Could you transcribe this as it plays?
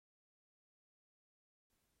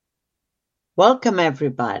Welcome,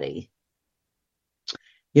 everybody.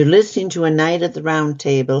 You're listening to A Night at the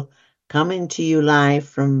Roundtable, coming to you live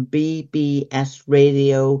from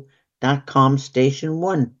bbsradio.com Station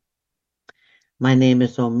 1. My name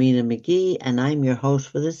is Omena McGee, and I'm your host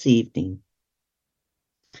for this evening.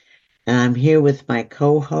 And I'm here with my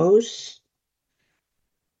co-host,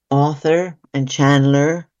 author and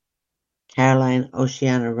channeler, Caroline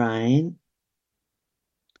Oceana Ryan.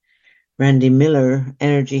 Randy Miller,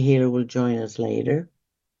 energy healer, will join us later.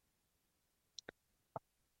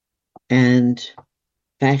 And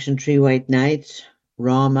Faction Tree White Knights,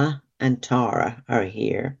 Rama and Tara are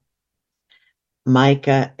here.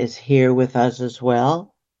 Micah is here with us as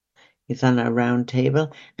well. He's on our round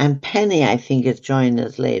table. And Penny, I think, is joining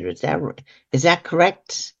us later. Is that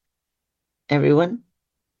correct, everyone?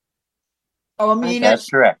 Omena, That's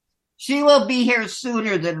correct. she will be here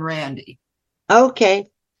sooner than Randy. Okay,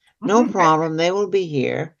 no problem. They will be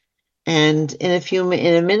here. And in a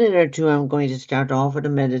minute or two, I'm going to start off with a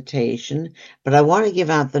meditation. But I want to give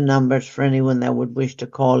out the numbers for anyone that would wish to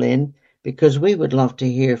call in, because we would love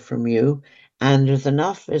to hear from you. And there's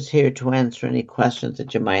enough is here to answer any questions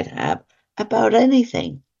that you might have about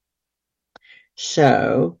anything.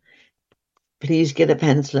 So please get a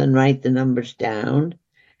pencil and write the numbers down.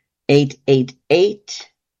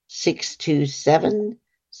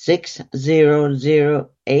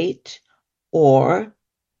 888-627-6008 or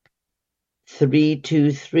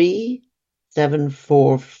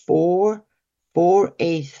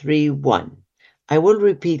 323-744-4831. I will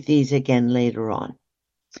repeat these again later on.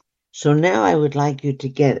 So now I would like you to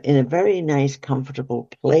get in a very nice, comfortable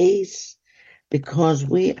place, because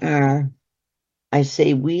I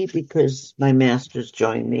say we because my masters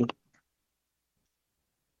join me.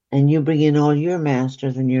 And you bring in all your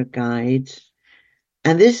masters and your guides.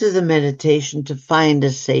 And this is a meditation to find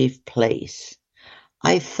a safe place.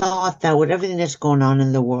 I thought that with everything that's going on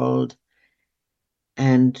in the world,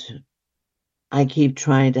 and I keep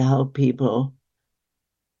trying to help people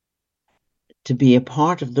to be a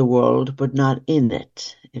part of the world, but not in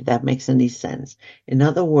it, if that makes any sense. In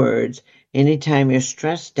other words, anytime you're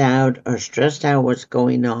stressed out what's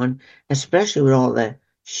going on, especially with all the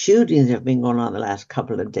shootings that have been going on the last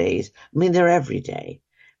couple of days. I mean, they're every day,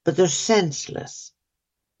 but they're senseless.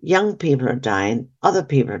 Young people are dying,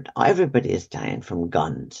 everybody is dying from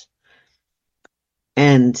guns.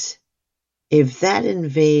 And if that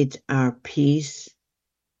invades our peace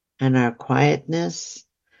and our quietness,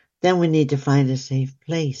 then we need to find a safe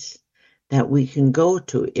place that we can go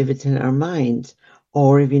to if it's in our minds,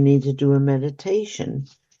 or if you need to do a meditation,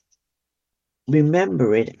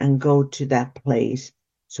 remember it and go to that place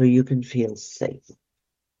so you can feel safe.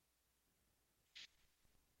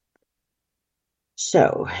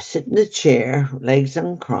 So sit in the chair, legs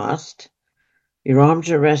uncrossed, your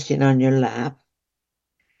arms are resting on your lap,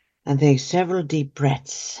 and take several deep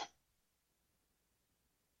breaths.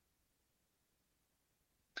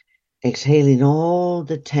 Exhaling all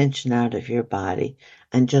the tension out of your body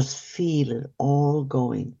and just feel it all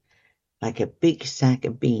going like a big sack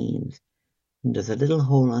of beans. And there's a little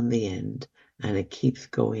hole on the end, and it keeps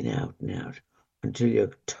going out and out until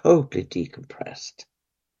you're totally decompressed.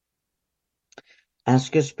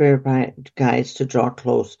 Ask your spirit guides to draw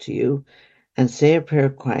close to you and say a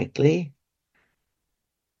prayer quietly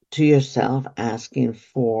to yourself, asking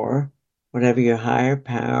for whatever your higher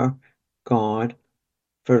power, God,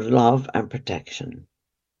 for love and protection.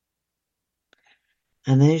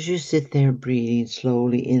 And as you sit there breathing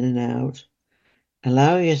slowly in and out,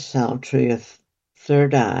 allow yourself through your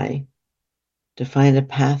third eye to find a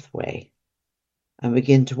pathway and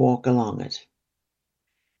begin to walk along it.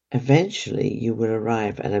 Eventually, you will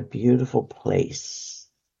arrive at a beautiful place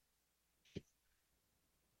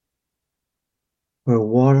where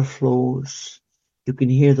water flows. You can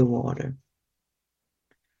hear the water.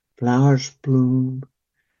 Flowers bloom,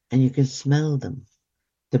 and you can smell them.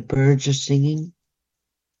 The birds are singing.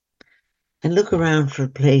 And look around for a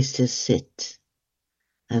place to sit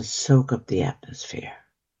and soak up the atmosphere.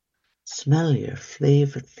 Smell your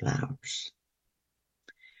flavored flowers.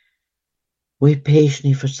 Wait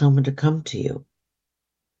patiently for someone to come to you.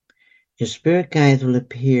 Your spirit guides will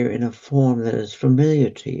appear in a form that is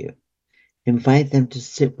familiar to you. Invite them to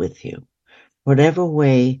sit with you. Whatever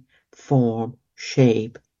way, form,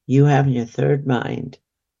 shape you have in your third mind,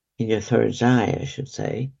 in your third eye, I should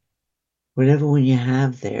say, whatever one you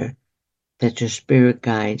have there, that your spirit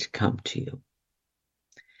guides come to you.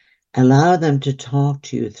 Allow them to talk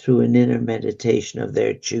to you through an inner meditation of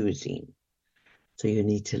their choosing. So you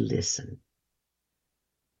need to listen.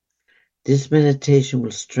 This meditation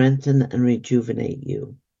will strengthen and rejuvenate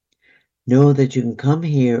you. Know that you can come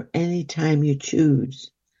here anytime you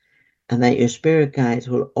choose, and that your spirit guides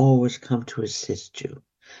will always come to assist you.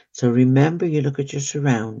 So remember, you look at your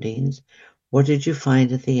surroundings. What did you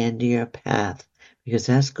find at the end of your path? Because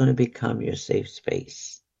that's going to become your safe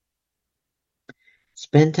space.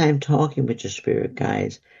 Spend time talking with your spirit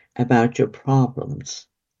guides about your problems.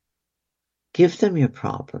 Give them your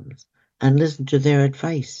problems and listen to their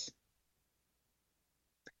advice.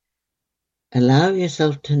 Allow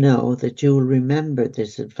yourself to know that you will remember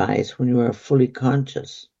this advice when you are fully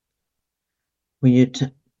conscious. When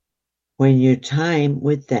your time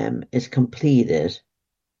with them is completed,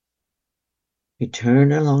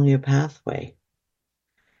 return along your pathway.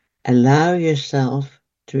 Allow yourself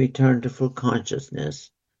to return to full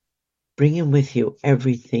consciousness, bringing with you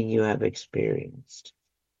everything you have experienced.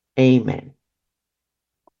 Amen.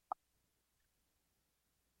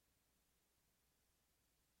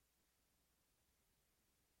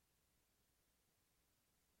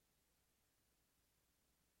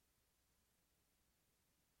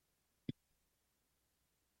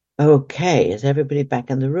 Okay, is everybody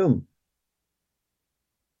back in the room?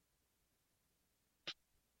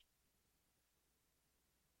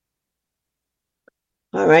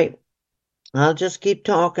 All right, I'll just keep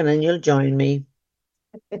talking and you'll join me.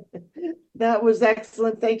 That was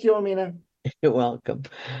excellent. Thank you, Omena. You're welcome.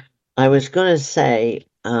 I was going to say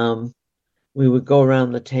we would go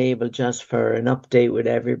around the table just for an update with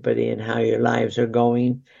everybody and how your lives are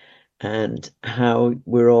going and how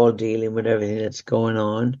we're all dealing with everything that's going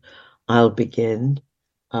on. I'll begin.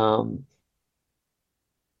 The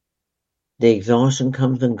exhaustion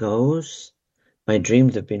comes and goes. My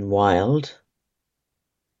dreams have been wild,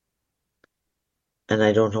 and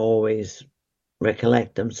I don't always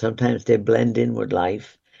recollect them. Sometimes they blend in with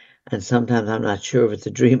life, and sometimes I'm not sure if it's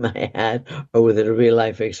a dream I had or whether it's a real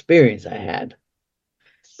life experience I had.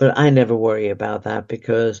 But I never worry about that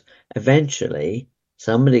because eventually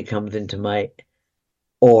somebody comes into my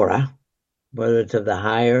aura, whether it's of the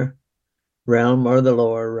higher realm or the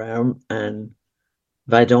lower realm, and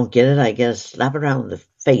if I don't get it, I get a slap around the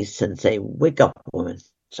face and say, "Wake up, woman."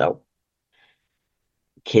 So,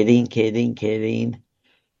 kidding, kidding, kidding.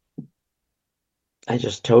 I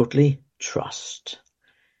just totally trust.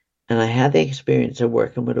 And I had the experience of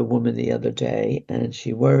working with a woman the other day, and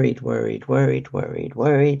she worried,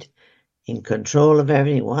 in control of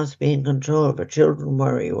everything, wants to be in control of her children,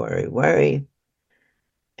 worry.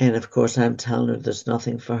 And of course, I'm telling her there's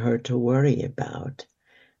nothing for her to worry about.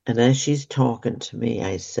 And as she's talking to me,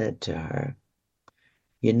 I said to her,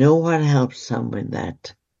 you know what helps someone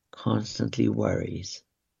that constantly worries?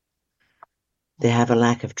 They have a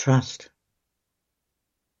lack of trust.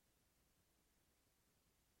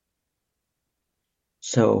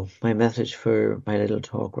 So my message for my little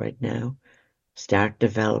talk right now, start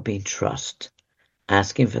developing trust,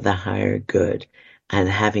 asking for the higher good, and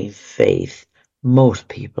having faith. Most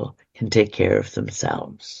people can take care of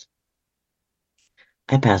themselves.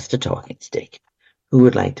 I pass the talking stick. Who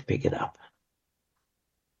would like to pick it up?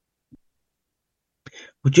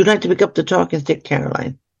 Would you like to pick up the talking stick,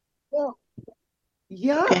 Caroline? Well,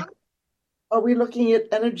 yeah. Okay. Are we looking at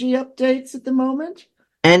energy updates at the moment?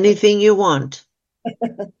 Anything you want.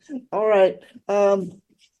 All right. I'm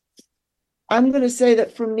going to say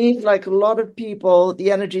that for me, like a lot of people,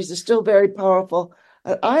 the energies are still very powerful.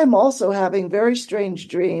 I am also having very strange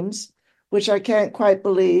dreams, which I can't quite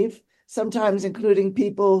believe, sometimes including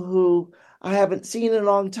people who I haven't seen in a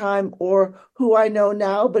long time or who I know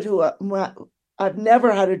now, but who I've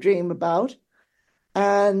never had a dream about.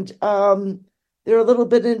 And they're a little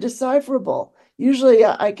bit indecipherable. Usually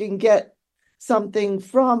I can get something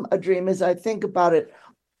from a dream as I think about it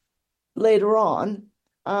later on.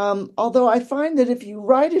 Although I find that if you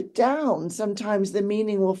write it down, sometimes the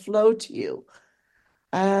meaning will flow to you.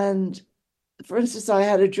 And for instance, I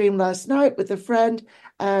had a dream last night with a friend,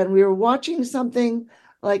 and we were watching something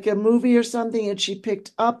like a movie or something, and she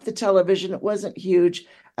picked up the television, it wasn't huge,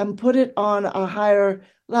 and put it on a higher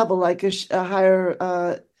level, like a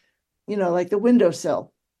higher, like the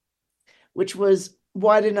windowsill, which was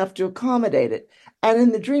wide enough to accommodate it. And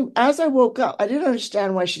in the dream, as I woke up, I didn't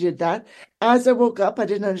understand why she did that. As I woke up, I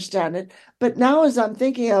didn't understand it. But now, as I'm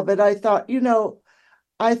thinking of it, I thought,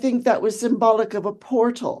 I think that was symbolic of a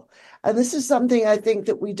portal. And this is something I think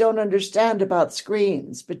that we don't understand about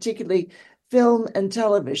screens, particularly film and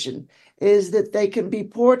television, is that they can be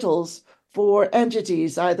portals for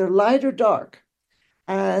entities, either light or dark.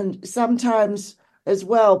 And sometimes, as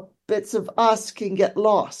well, bits of us can get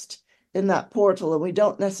lost in that portal and we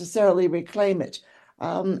don't necessarily reclaim it.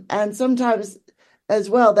 And sometimes, as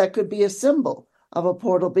well, that could be a symbol of a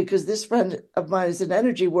portal because this friend of mine is an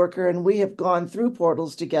energy worker and we have gone through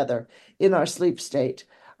portals together in our sleep state.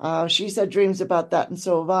 She's had dreams about that, and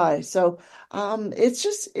so have I. So it's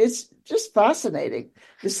just fascinating,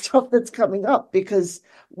 the stuff that's coming up, because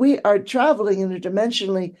we are traveling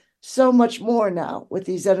interdimensionally so much more now with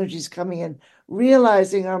these energies coming in,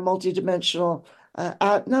 realizing our multidimensional,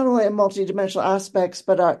 not only our multidimensional aspects,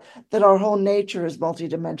 but that our whole nature is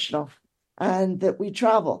multidimensional, and that we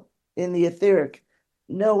travel in the etheric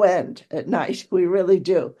no end at night. We really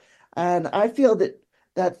do. And I feel that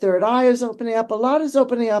that third eye is opening up. A lot is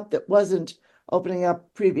opening up that wasn't opening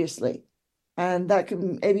up previously. And that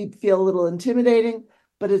can maybe feel a little intimidating,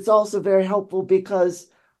 but it's also very helpful because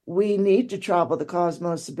we need to travel the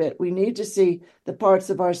cosmos a bit. We need to see the parts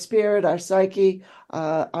of our spirit, our psyche,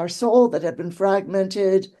 our soul that have been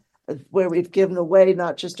fragmented, where we've given away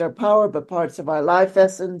not just our power, but parts of our life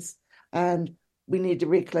essence. And we need to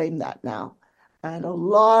reclaim that now. And a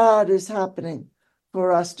lot is happening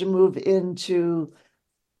for us to move into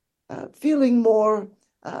feeling more,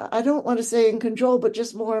 I don't want to say in control, but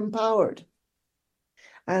just more empowered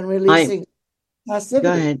and releasing passivity.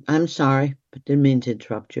 Go ahead. I'm sorry, but didn't mean to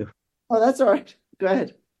interrupt you. Oh, that's all right. Go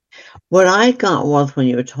ahead. What I got was when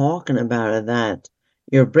you were talking about it, that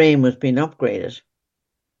your brain was being upgraded.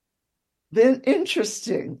 Then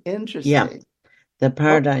interesting. Yeah, the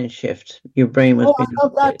paradigm shift. Your brain was being I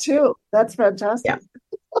love that upgraded. too. That's fantastic. Yeah.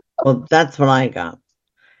 Well, that's what I got.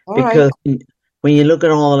 All Because right. when you look at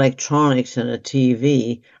all electronics and a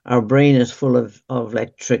TV, our brain is full of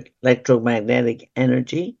electromagnetic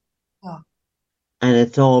energy, and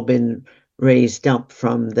it's all been raised up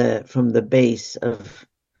from the base of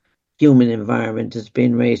human environment. It's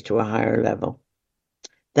been raised to a higher level.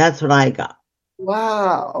 That's what I got.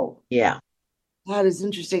 Wow. Yeah. That is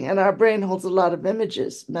interesting. And our brain holds a lot of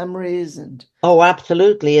images, memories, and Oh,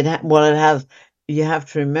 absolutely. It has. You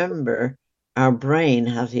have to remember, our brain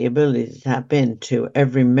has the ability to tap into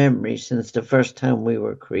every memory since the first time we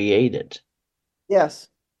were created. yes,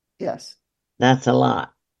 yes. That's a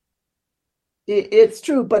lot. It's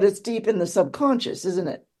true, but it's deep in the subconscious, isn't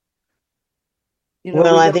it?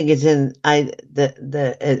 Well, we I don't. think it's in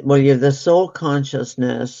well, you have the soul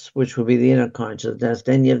consciousness, which will be the inner consciousness,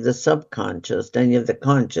 then you have the subconscious, then you have the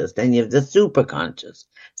conscious, then you have the superconscious.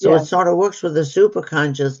 So it Yes, sort of works with the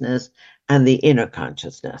superconsciousness and the inner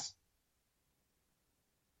consciousness.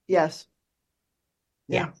 yes,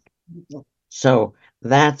 Yeah. yeah. So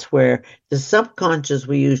that's where the subconscious,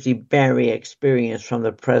 we usually bury experience from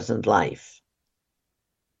the present life.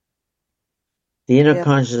 The inner Yeah.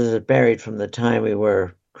 consciousness is buried from the time we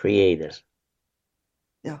were created.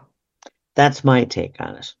 Yeah. That's my take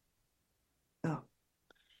on it. Yeah.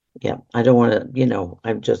 Yeah. I don't want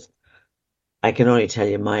to, I can only tell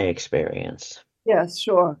you my experience. Yes,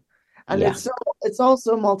 sure. And Yeah. it's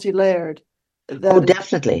also multi-layered. Oh, That is,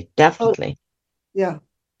 definitely. Definitely. yeah.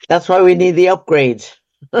 That's why we need the upgrades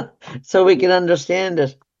so we can understand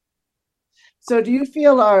it. So do you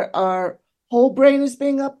feel our whole brain is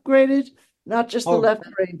being upgraded? Not just the Oh, left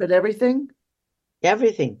brain, but everything?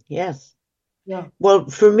 everything. Yes. Yeah. Well,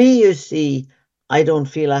 for me, you see, I don't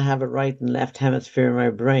feel I have a right and left hemisphere in my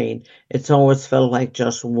brain. It's always felt like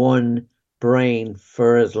just one brain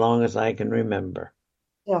for as long as I can remember.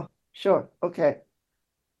 Yeah, sure. Okay.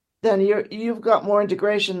 Then you've got more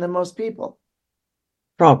integration than most people.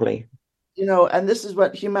 Probably. And this is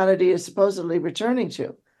what humanity is supposedly returning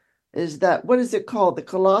to, is that, what is it called? The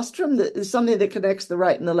colostrum, that is something that connects the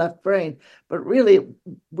right and the left brain. But really,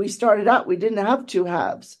 we started out, we didn't have two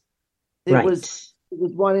halves. It was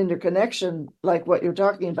Right. one interconnection, like what you're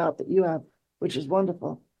talking about that you have, which is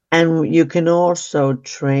wonderful. And you can also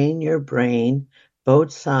train your brain,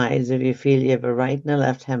 both sides. If you feel you have a right and a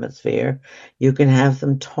left hemisphere, you can have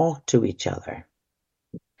them talk to each other.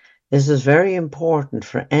 This is very important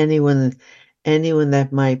for anyone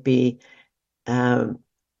that might be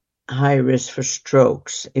high risk for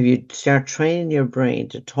strokes. If you start training your brain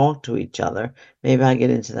to talk to each other, maybe I'll get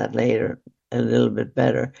into that later a little bit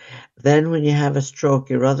better. Then when you have a stroke,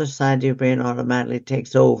 your other side of your brain automatically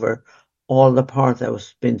takes over all the part that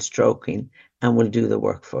was been stroking and will do the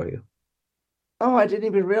work for you. Oh, I didn't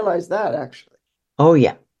even realize that, actually. Oh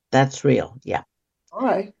yeah, that's real. Yeah. All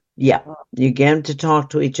right. Yeah. You get them to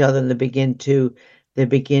talk to each other and they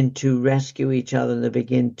begin to rescue each other and they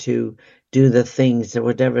begin to do the things that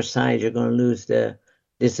whatever side you're going to lose the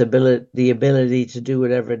ability to do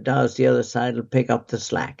whatever it does, the other side will pick up the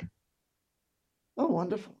slack. Oh,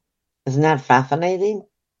 wonderful. Isn't that fascinating?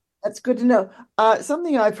 That's good to know.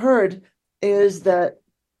 Something I've heard is that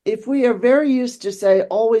if we are very used to, say,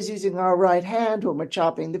 always using our right hand when we're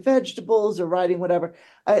chopping the vegetables or writing whatever,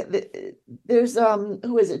 there's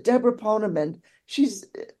who is it? Deborah Poneman. She's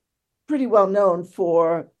pretty well known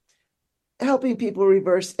for helping people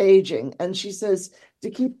reverse aging, and she says to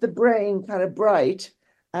keep the brain kind of bright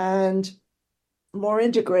and more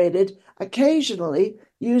integrated, occasionally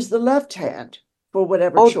use the left hand for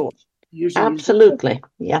whatever chore. Usually absolutely.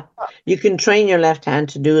 Yeah. You can train your left hand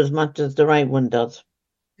to do as much as the right one does.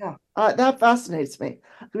 Yeah, that fascinates me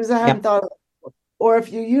because I hadn't thought of it. Or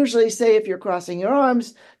if you usually say if you're crossing your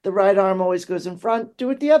arms, the right arm always goes in front, do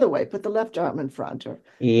it the other way. Put the left arm in front, or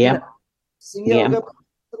yoga, put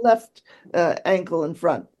the left ankle in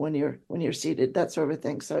front when you're seated, that sort of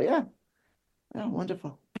thing. So yeah,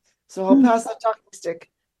 wonderful. So I'll pass that talking stick.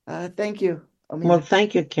 Thank you, Omena. Well,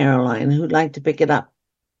 thank you, Caroline. Who'd like to pick it up?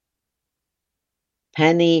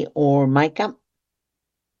 Penny or Micah?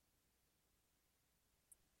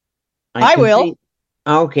 I will.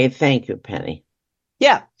 Okay, thank you, Penny.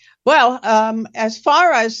 Yeah. Well, as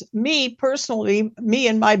far as me personally, me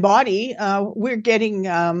and my body, we're getting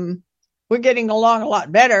along a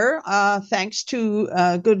lot better, thanks to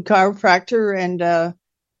a good chiropractor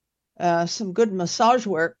and some good massage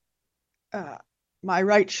work. My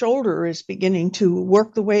right shoulder is beginning to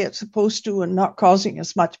work the way it's supposed to and not causing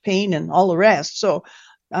as much pain and all the rest. So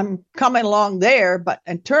I'm coming along there. But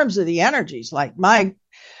in terms of the energies, like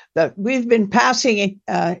that we've been passing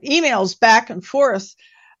emails back and forth.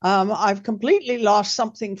 I've completely lost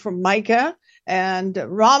something from Micah, and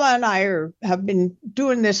Rama and I have been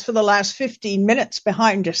doing this for the last 15 minutes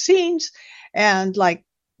behind the scenes, and like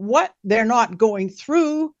what they're not going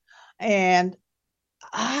through. And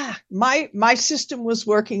my system was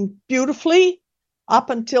working beautifully up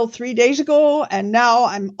until 3 days ago, and now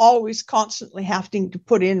I'm always constantly having to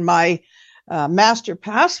put in my master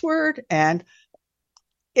password, and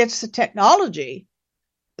it's the technology,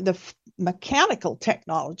 the mechanical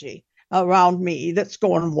technology around me that's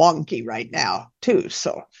going wonky right now too.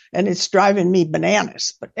 So, and it's driving me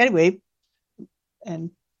bananas. But anyway,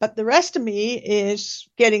 but the rest of me is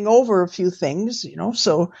getting over a few things,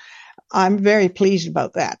 so I'm very pleased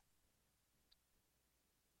about that.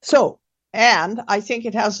 So, and I think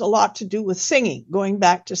it has a lot to do with singing, going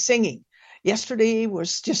back to singing. Yesterday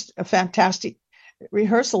was just a fantastic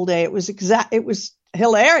rehearsal day. It was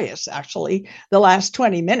hilarious, actually, the last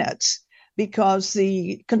 20 minutes, because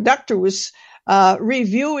the conductor was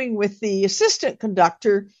reviewing with the assistant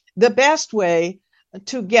conductor the best way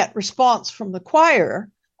to get response from the choir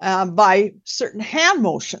by certain hand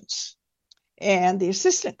motions. And the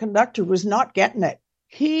assistant conductor was not getting it.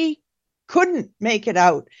 He couldn't make it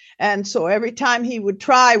out. And so every time he would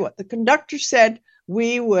try what the conductor said,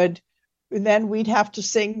 we'd have to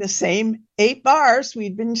sing the same 8 bars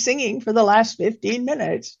we'd been singing for the last 15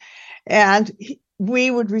 minutes. And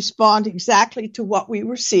we would respond exactly to what we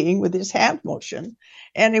were seeing with his hand motion.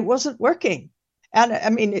 And it wasn't working. And I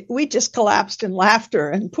mean, we just collapsed in laughter.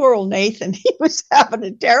 And poor old Nathan, he was having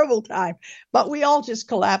a terrible time. But we all just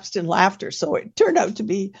collapsed in laughter. So it turned out to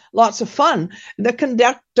be lots of fun. The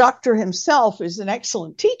conductor himself is an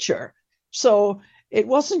excellent teacher. So it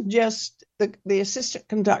wasn't just the assistant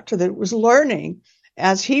conductor that was learning.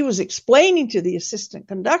 As he was explaining to the assistant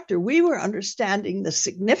conductor, we were understanding the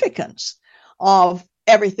significance of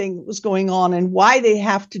everything that was going on and why they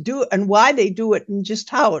have to do it and why they do it and just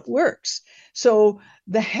how it works. So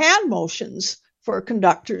the hand motions for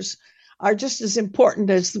conductors are just as important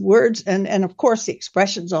as the words and of course the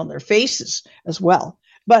expressions on their faces as well.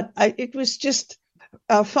 But it was just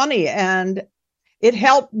funny, and it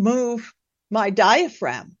helped move my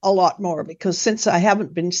diaphragm a lot more, because since I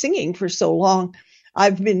haven't been singing for so long,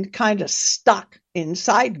 I've been kind of stuck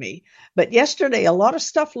inside me. But yesterday, a lot of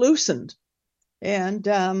stuff loosened. And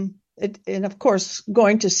of course,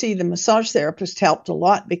 going to see the massage therapist helped a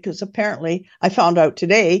lot, because apparently I found out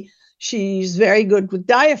today she's very good with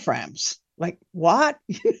diaphragms. Like, what?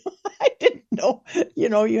 I didn't know,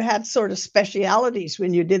 you had sort of specialities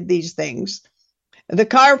when you did these things. The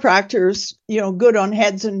chiropractors, good on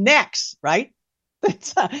heads and necks, right?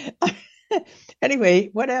 Anyway,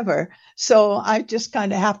 whatever. So I just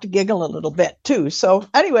kind of have to giggle a little bit too. So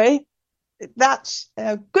anyway, that's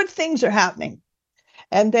good things are happening.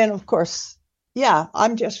 And then, of course,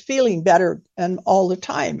 I'm just feeling better and all the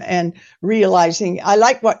time and realizing I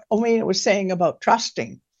like what Omena was saying about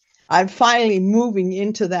trusting. I'm finally moving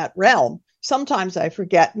into that realm. Sometimes I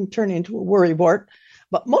forget and turn into a worrywart,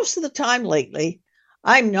 but most of the time lately,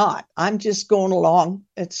 I'm not. I'm just going along.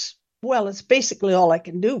 It's basically all I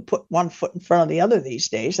can do. Put one foot in front of the other these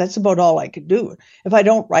days. That's about all I can do. If I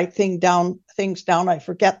don't write things down, I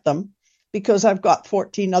forget them. because I've got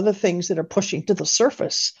 14 other things that are pushing to the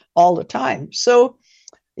surface all the time. So,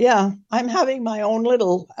 yeah, I'm having my own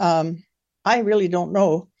little, I really don't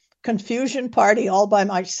know, confusion party all by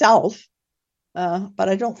myself. But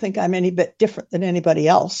I don't think I'm any bit different than anybody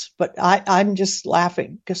else. But I'm just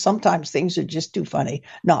laughing because sometimes things are just too funny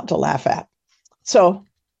not to laugh at. So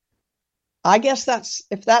I guess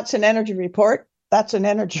if that's an energy report, that's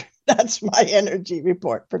my energy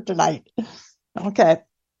report for tonight. Okay.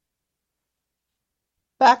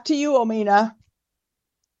 Back to you, Omena.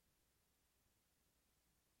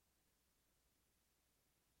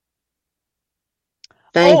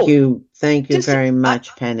 Thank you very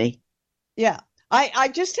much, Penny. Yeah. I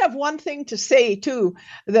just have one thing to say too.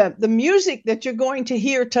 The music that you're going to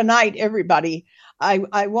hear tonight, everybody,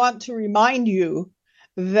 I want to remind you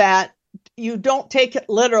that you don't take it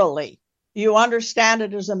literally. You understand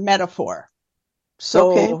it as a metaphor.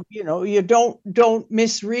 So, Okay. You don't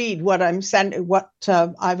misread what I'm sending, what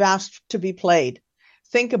I've asked to be played.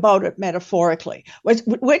 Think about it metaphorically,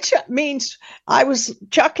 which means I was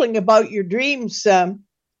chuckling about your dreams,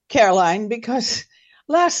 Caroline, because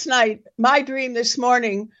last night, my dream this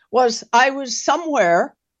morning was I was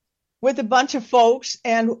somewhere with a bunch of folks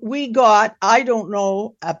and we got, I don't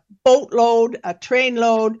know, a boatload, a train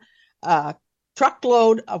load, a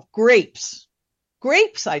truckload of grapes.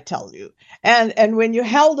 Grapes, I tell you. And when you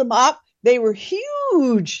held them up, they were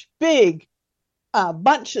huge, big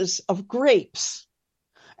bunches of grapes.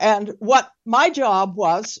 And what my job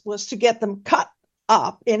was to get them cut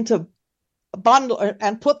up into a bundle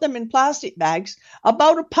and put them in plastic bags,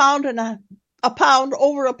 about a pound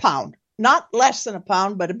over a pound, not less than a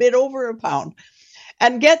pound, but a bit over a pound,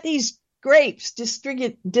 and get these grapes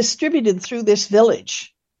distributed through this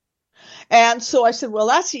village. And so I said, well,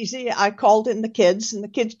 that's easy. I called in the kids, and the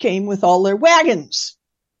kids came with all their wagons.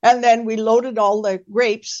 And then we loaded all the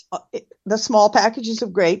grapes, the small packages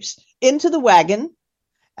of grapes, into the wagons.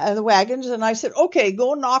 And I said, okay,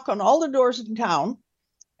 go knock on all the doors in town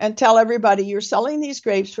and tell everybody you're selling these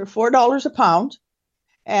grapes for $4 a pound.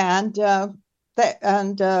 And,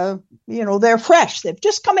 they're fresh. They've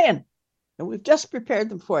just come in and we've just prepared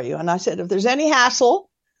them for you. And I said, if there's any hassle,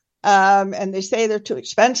 and they say they're too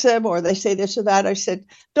expensive or they say this or that, I said,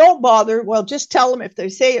 don't bother. Well, just tell them if they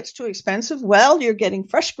say it's too expensive, well, you're getting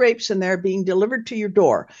fresh grapes and they're being delivered to your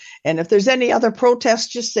door. And if there's any other protests,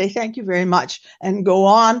 just say thank you very much and go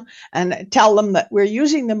on and tell them that we're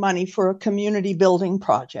using the money for a community building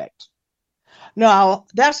project. Now,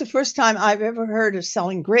 that's the first time I've ever heard of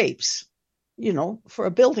selling grapes, for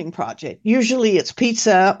a building project. Usually it's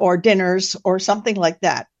pizza or dinners or something like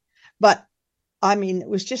that. But I mean, it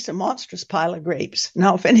was just a monstrous pile of grapes.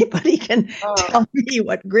 Now, if anybody can tell me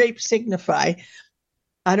what grapes signify,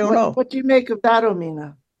 I don't know. What do you make of that,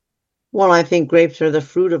 Omena? Well, I think grapes are the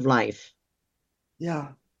fruit of life. Yeah.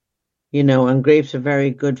 And grapes are very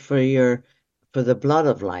good for the blood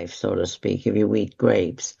of life, so to speak, if you eat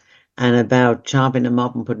grapes. And about chopping them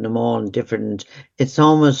up and putting them all in different, it's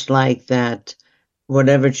almost like that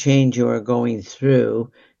whatever change you are going through,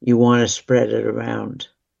 you want to spread it around.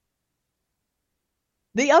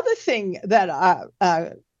 The other thing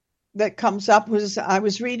that comes up was I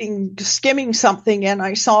was skimming something, and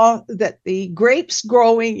I saw that the grapes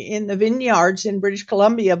growing in the vineyards in British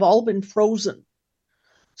Columbia have all been frozen.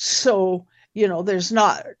 So,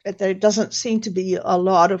 there doesn't seem to be a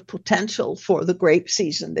lot of potential for the grape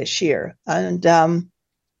season this year, and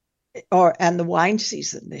the wine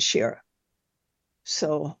season this year.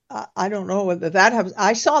 So I don't know whether that happens.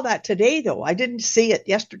 I saw that today, though. I didn't see it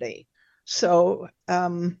yesterday. So, I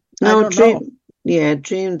don't know. Yeah,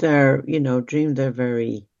 dreams are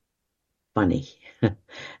very funny.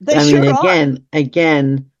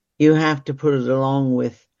 Again, you have to put it along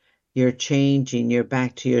with your changing, you're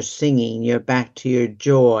back to your singing, you're back to your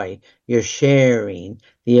joy, your sharing,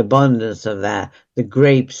 the abundance of that. The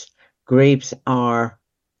grapes are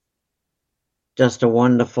just a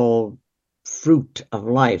wonderful fruit of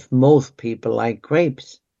life. Most people like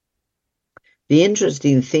grapes. The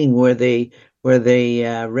interesting thing, were they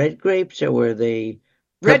red grapes or were they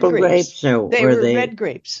purple grapes? Or they were red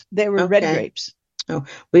grapes. They were red grapes. Oh,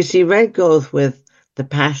 we see red goes with the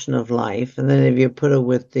passion of life, and then if you put it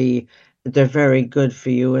with they're very good for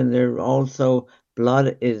you, and they're also,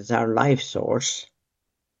 blood is our life source.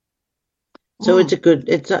 So okay,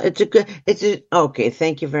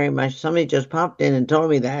 thank you very much. Somebody just popped in and told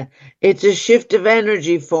me that. It's a shift of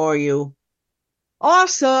energy for you.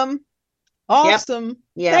 Awesome. Yep.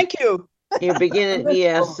 Thank you. You're beginning,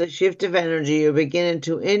 yes, a shift of energy. You're beginning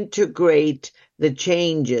to integrate the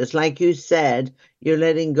changes. Like you said, you're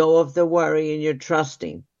letting go of the worry and you're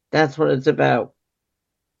trusting. That's what it's about.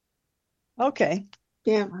 Okay.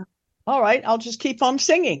 Yeah. All right. I'll just keep on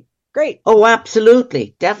singing. Great. Oh,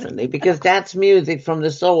 absolutely. Definitely. Because that's music from the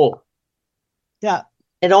soul. Yeah.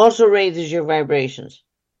 It also raises your vibrations.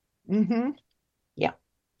 Mm-hmm. Yeah.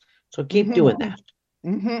 So keep doing that.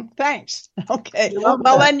 Mm-hmm. Thanks. Okay. You're welcome.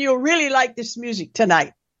 Well, then you'll really like this music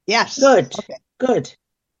tonight. Yes. Good. Okay. Good.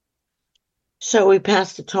 So we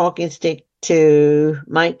pass the talking stick to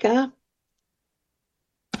Micah.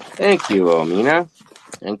 Thank you, Omena.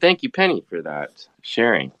 And thank you, Penny, for that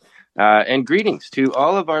sharing. And greetings to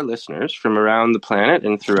all of our listeners from around the planet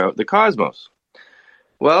and throughout the cosmos.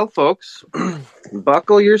 Well, folks,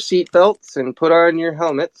 buckle your seatbelts and put on your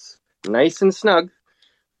helmets nice and snug,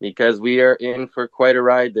 because we are in for quite a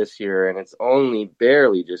ride this year, and it's only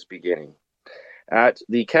barely just beginning. At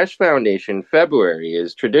the Keshe Foundation, February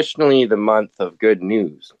is traditionally the month of good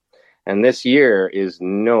news, and this year is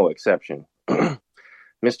no exception.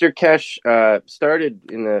 Mr. Keshe started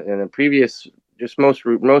in a previous, just most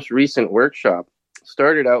recent workshop,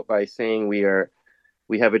 started out by saying we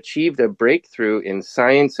have achieved a breakthrough in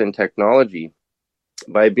science and technology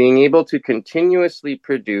by being able to continuously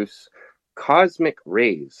produce cosmic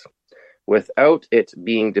rays without it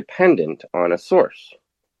being dependent on a source.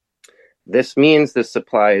 This means the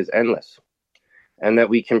supply is endless, and that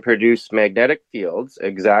we can produce magnetic fields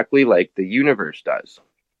exactly like the universe does.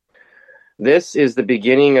 This is the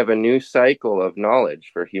beginning of a new cycle of knowledge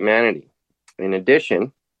for humanity. In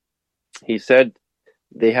addition, he said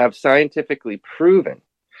they have scientifically proven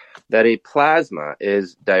that a plasma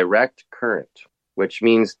is direct current, which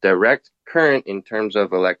means direct current in terms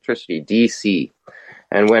of electricity, DC.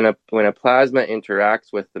 And when a plasma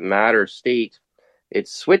interacts with the matter state, it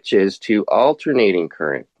switches to alternating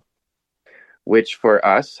current, which for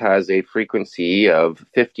us has a frequency of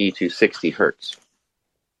 50 to 60 hertz.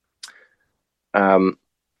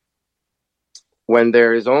 When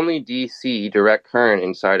there is only DC, direct current,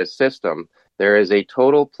 inside a system, there is a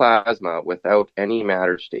total plasma without any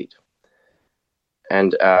matter state.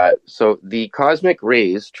 And so the cosmic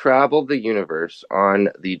rays travel the universe on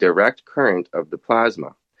the direct current of the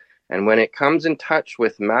plasma. And when it comes in touch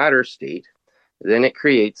with matter state, then it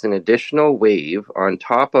creates an additional wave on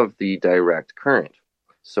top of the direct current.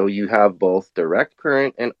 So you have both direct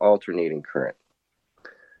current and alternating current.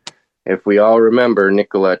 If we all remember,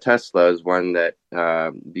 Nikola Tesla is one that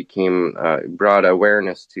brought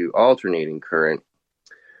awareness to alternating current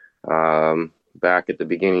back at the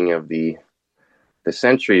beginning of the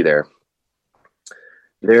century there.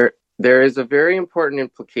 There is a very important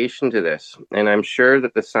implication to this, and I'm sure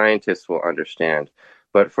that the scientists will understand.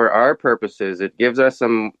 But for our purposes, it gives us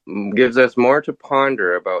more to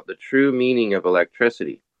ponder about the true meaning of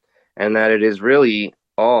electricity, and that it is really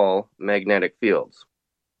all magnetic fields.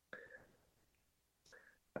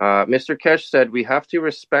 Mr. Keshe said we have to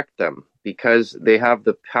respect them because they have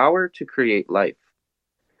the power to create life.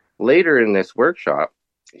 Later in this workshop,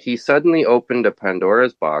 he suddenly opened a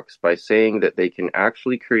Pandora's box by saying that they can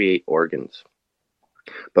actually create organs.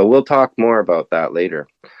 But we'll talk more about that later.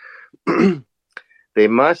 They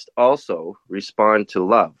must also respond to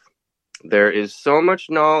love. There is so much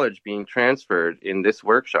knowledge being transferred in this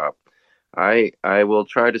workshop. I will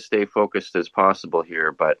try to stay focused as possible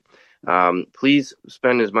here, but please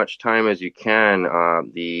spend as much time as you can.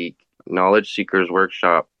 The Knowledge Seekers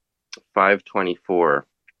Workshop 524.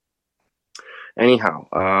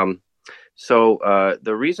 Anyhow, so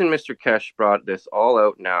the reason Mr. Keshe brought this all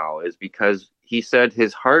out now is because he said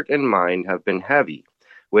his heart and mind have been heavy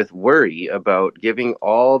with worry about giving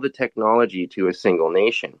all the technology to a single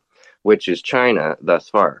nation, which is China thus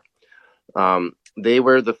far. They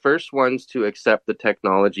were the first ones to accept the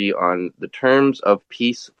technology on the terms of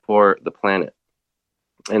peace for the planet.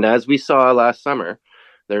 And as we saw last summer,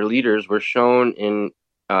 their leaders were shown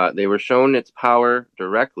its power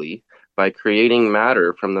directly by creating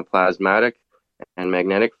matter from the plasmatic and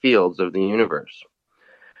magnetic fields of the universe.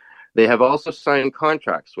 They have also signed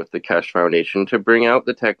contracts with the Keshe Foundation to bring out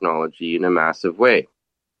the technology in a massive way.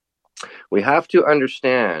 We have to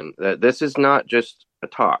understand that this is not just a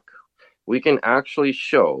talk. We can actually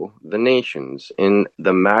show the nations in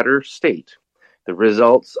the matter state the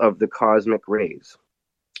results of the cosmic rays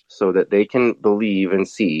so that they can believe and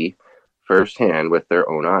see firsthand with their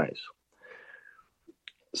own eyes.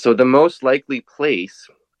 So the most likely place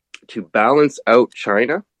to balance out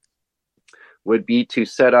China would be to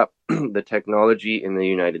set up the technology in the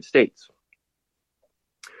United States.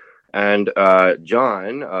 And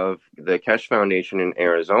John of the Keshe Foundation in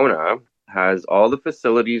Arizona has all the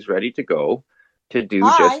facilities ready to go to do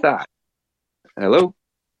just that. Hello?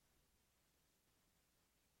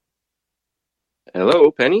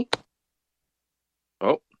 Hello, Penny?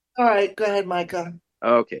 Oh, All right, go ahead, Micah.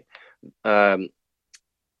 Okay.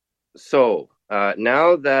 So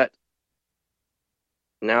now that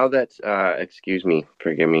excuse me,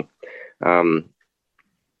 forgive me.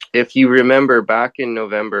 If you remember back in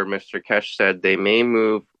November, Mr. Kesh said they may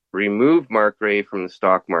remove Mark Ray from the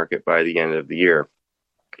stock market by the end of the year.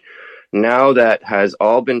 Now that has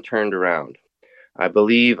all been turned around. I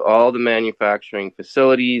believe all the manufacturing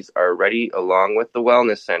facilities are ready, along with the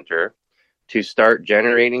wellness center, to start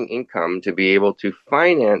generating income to be able to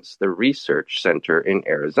finance the research center in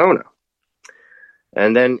Arizona.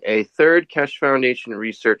 And then a third Kesh Foundation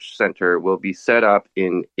Research Center will be set up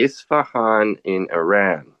in Isfahan in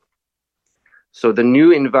Iran. So the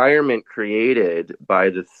new environment created by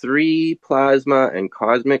the 3 plasma and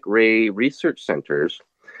cosmic ray research centers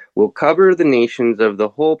will cover the nations of the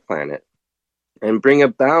whole planet and bring a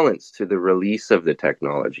balance to the release of the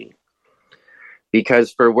technology.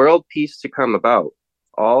 Because for world peace to come about,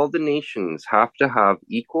 all the nations have to have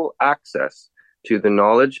equal access to the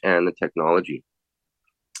knowledge and the technology.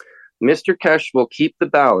 Mr. Kesh will keep the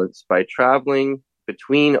balance by traveling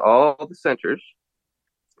between all the centers,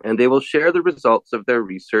 and they will share the results of their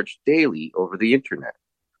research daily over the internet.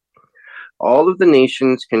 All of the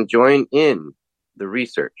nations can join in the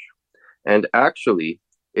research, and actually,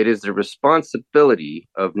 it is the responsibility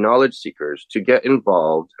of knowledge seekers to get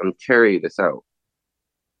involved and carry this out.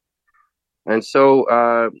 And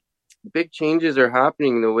so, big changes are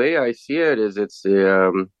happening. The way I see it is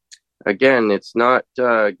again, it's not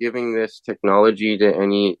giving this technology to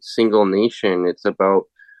any single nation. It's about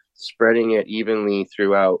spreading it evenly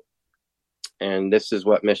throughout. And this is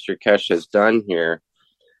what Mr. Kesh has done here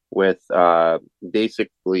with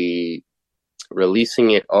basically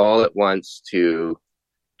releasing it all at once to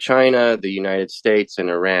China, the United States, and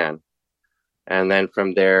Iran. And then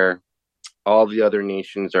from there, all the other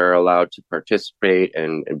nations are allowed to participate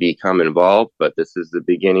and become involved. But this is the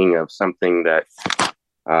beginning of something that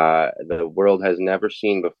the world has never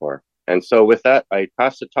seen before. And so with that, I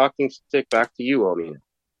pass the talking stick back to you, Omena.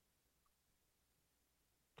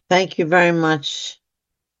 Thank you very much,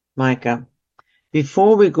 Micah.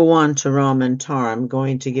 Before we go on to Rama and Tara, I'm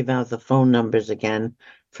going to give out the phone numbers again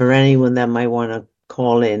for anyone that might want to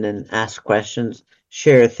call in and ask questions,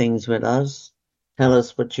 share things with us, tell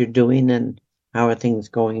us what you're doing and how are things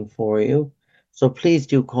going for you. So please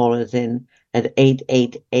do call us in at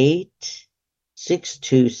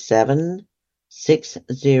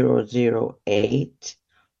 888-627-6008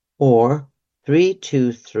 or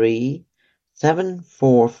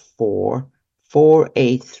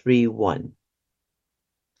 323-744-4831.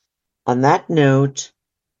 On that note,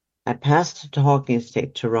 I pass the talking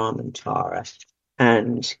stick to Ram and Tara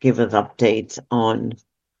and give us updates on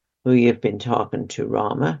who you've been talking to,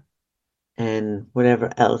 Rama, and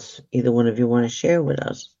whatever else either one of you want to share with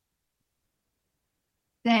us.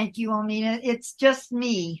 Thank you, Omena. It's just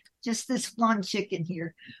me, just this one chicken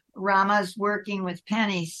here. Rama's working with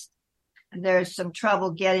Penny's. There's some trouble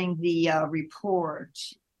getting the report.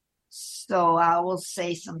 So I will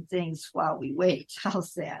say some things while we wait.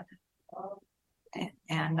 How's that?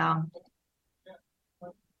 And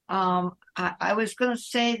I was going to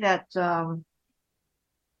say that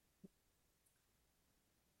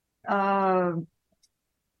on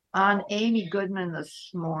Amy Goodman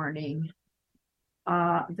this morning,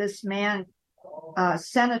 this man,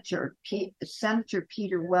 Senator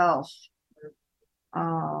Peter Welsh,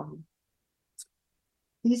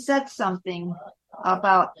 he said something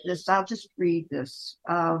about this. I'll just read this.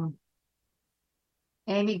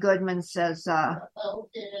 Amy Goodman says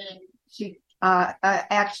she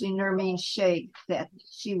actually Nermeen Sheikh, that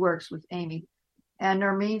she works with Amy. And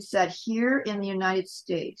Nermeen said, here in the United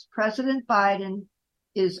States, President Biden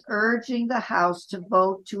is urging the House to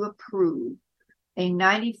vote to approve a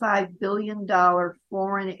 $95 billion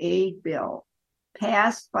foreign aid bill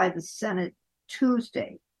passed by the Senate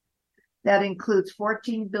Tuesday that includes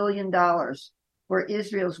 $14 billion for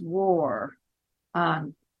Israel's war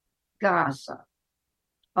on Gaza,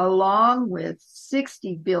 along with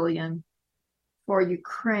 $60 billion for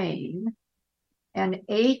Ukraine and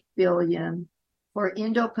 $8 billion for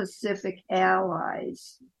Indo-Pacific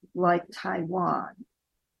allies like Taiwan.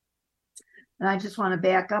 And I just want to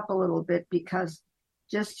back up a little bit, because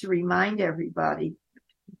just to remind everybody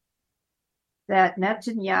that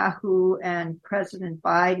Netanyahu and President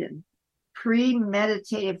Biden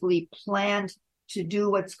premeditatively planned to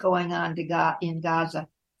do what's going on in Gaza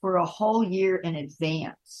for a whole year in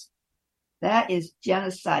advance. That is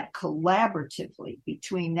genocide collaboratively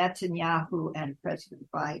between Netanyahu and President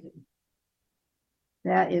Biden.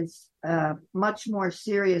 That is much more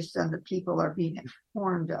serious than the people are being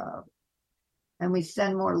informed of. and we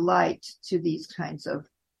send more light to these kinds of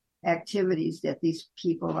activities that these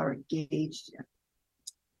people are engaged in.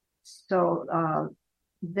 So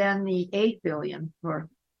then the 8 billion for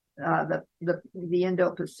the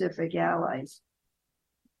Indo-Pacific allies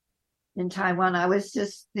in Taiwan. I was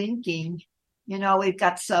just thinking, we've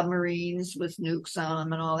got submarines with nukes on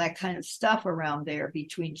them and all that kind of stuff around there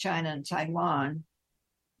between China and Taiwan.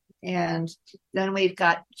 And then we've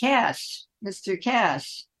got Mr.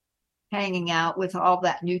 Cash, hanging out with all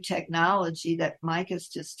that new technology that Micah's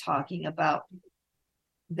just talking about,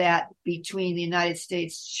 that between the United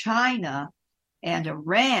States, China, and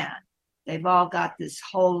Iran, they've all got this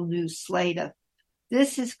whole new slate of,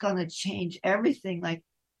 this is going to change everything, like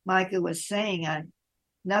Micah was saying.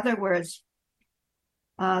 In other words,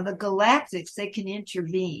 the galactics, they can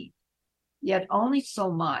intervene, yet only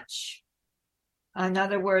so much. In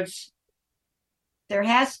other words, there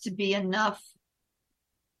has to be enough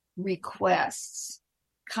requests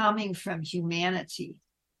coming from humanity.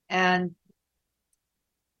 And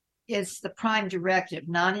it's the prime directive,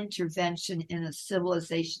 non-intervention in a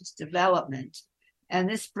civilization's development. And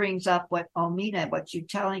this brings up what Omena, what you're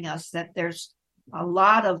telling us, that there's a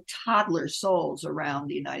lot of toddler souls around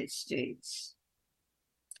the United States.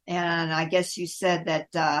 And I guess you said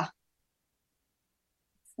that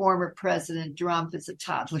former President Trump is a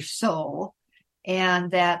toddler soul. And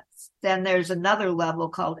that then there's another level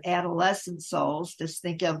called adolescent souls. Just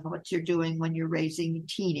think of what you're doing when you're raising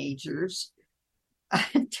teenagers.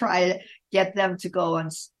 Try to get them to go in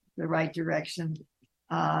the right direction.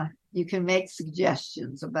 You can make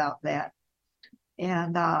suggestions about that.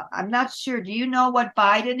 And I'm not sure. Do you know what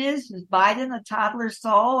Biden is? Is Biden a toddler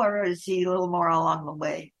soul, or is he a little more along the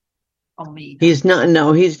way? He's not.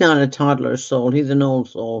 No, he's not a toddler soul. He's an old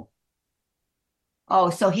soul. Oh,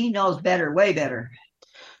 so he knows better, way better.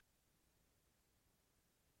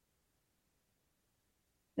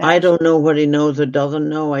 I don't know what he knows or doesn't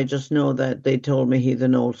know. I just know that they told me he's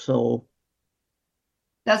an old soul.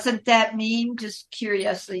 Doesn't that mean, just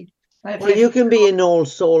curiously? Well, you can be an old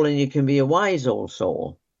soul and you can be a wise old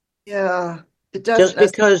soul. Yeah, it does.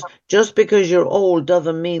 Just because you're old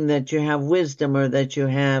doesn't mean that you have wisdom or that you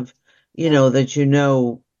have, that you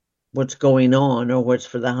know what's going on or what's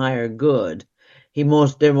for the higher good. They're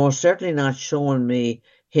most certainly not showing me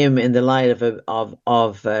him in the light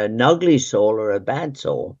of an ugly soul or a bad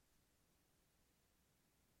soul.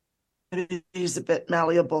 He's a bit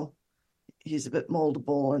malleable. He's a bit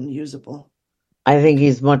moldable and usable. I think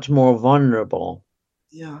he's much more vulnerable.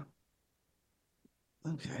 Yeah.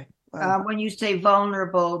 Okay. Wow. When you say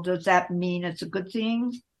vulnerable, does that mean it's a good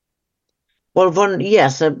thing? Well,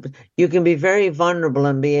 yes, you can be very vulnerable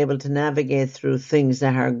and be able to navigate through things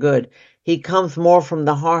that are good. He comes more from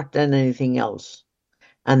the heart than anything else.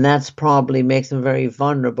 And that's probably makes him very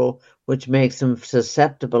vulnerable, which makes him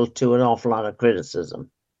susceptible to an awful lot of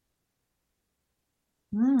criticism.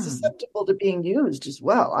 Susceptible to being used as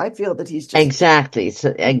well. I feel that he's just...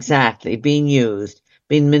 Exactly. Being used,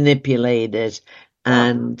 being manipulated.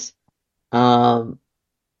 And, I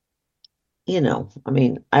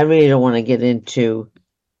really don't want to get into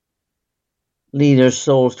leaders'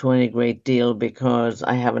 souls to any great deal because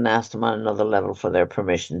I haven't asked them on another level for their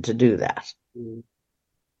permission to do that.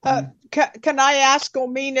 Can I ask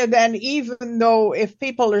Omena then, even though if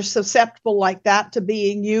people are susceptible like that to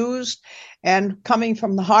being used and coming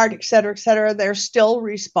from the heart, et cetera, they're still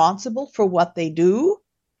responsible for what they do?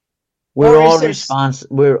 We're all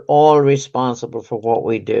responsible for what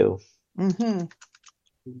we do. Mm-hmm.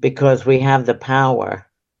 Because we have the power.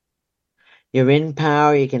 You're in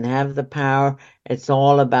power, you can have the power. It's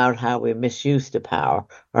all about how we misuse the power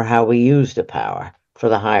or how we use the power for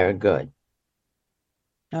the higher good.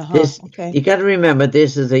 Okay. You got to remember,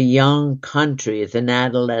 this is a young country. It's an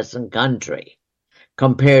adolescent country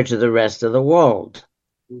compared to the rest of the world.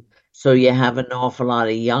 So you have an awful lot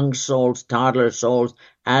of young souls, toddler souls,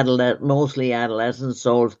 mostly adolescent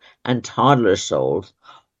souls and toddler souls.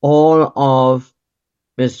 All of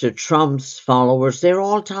Mr. Trump's followers, they're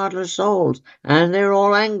all toddler souls and they're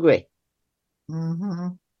all angry. Mm-hmm.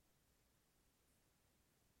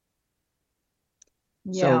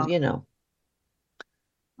 Yeah. So,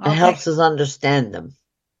 it helps us understand them.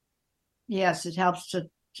 Yes, it helps to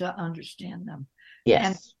understand them. Yes.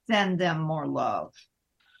 And send them more love.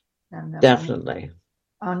 Definitely.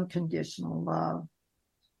 Unconditional love.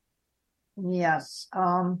 Yes.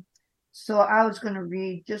 So I was going to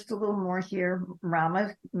read just a little more here.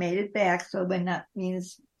 Rama made it back, so then that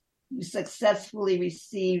means you successfully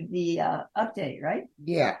received the update, right?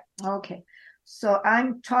 Yeah. Okay. So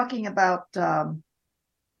I'm talking about,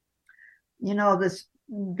 this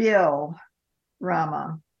bill,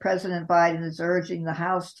 Rama, President Biden is urging the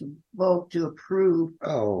House to vote to approve. It's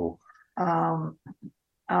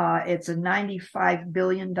a $95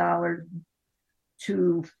 billion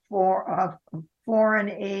foreign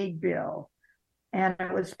aid bill. And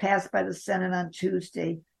it was passed by the Senate on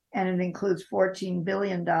Tuesday. And it includes $14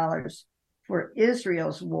 billion for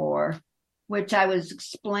Israel's war, which I was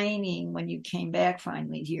explaining when you came back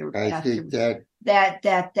finally here. I think that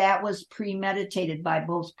was premeditated by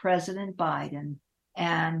both President Biden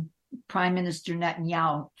and Prime Minister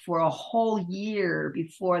Netanyahu for a whole year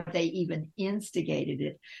before they even instigated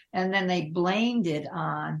it. And then they blamed it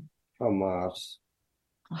on Hamas,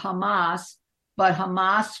 but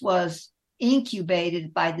Hamas was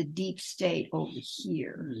incubated by the deep state over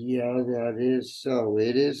here. Yeah, that is so.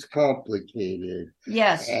 It is complicated.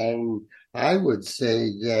 Yes. And I would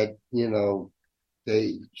say that,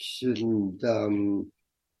 they shouldn't, the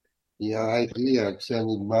idea of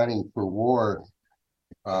sending money for war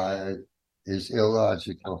is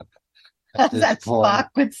illogical. That's Spock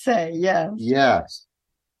would say, yes. Yes.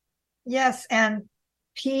 Yes, and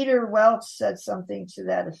Peter Welch said something to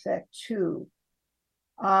that effect too.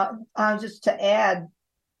 Just to add,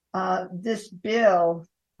 this bill,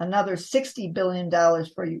 another $60 billion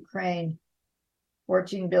for Ukraine,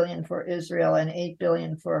 $14 billion for Israel, and $8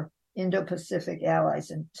 billion for Indo-Pacific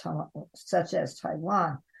allies such as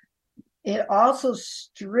Taiwan. It also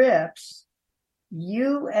strips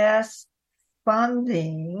U.S.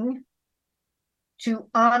 funding to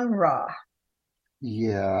UNRWA.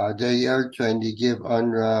 Yeah, they are trying to give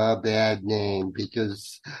UNRWA a bad name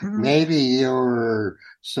because maybe there were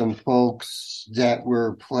some folks that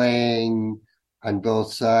were playing on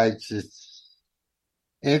both sides.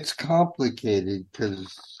 It's complicated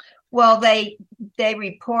because... Well, they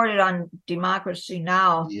reported on Democracy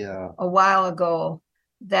Now! A while ago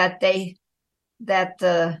that the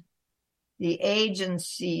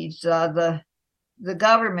agencies, the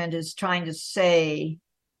government is trying to say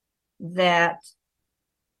that,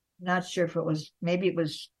 not sure if maybe it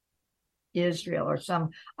was Israel or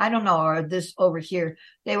I don't know, or this over here.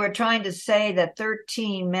 They were trying to say that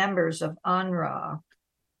 13 members of UNRWA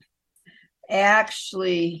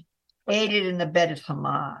actually aided and abetted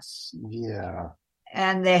Hamas. Yeah.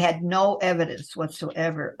 And they had no evidence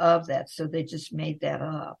whatsoever of that, so they just made that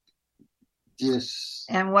up. Yes.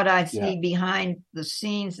 And what I see behind the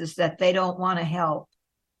scenes is that they don't want to help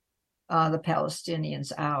the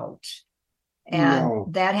Palestinians out.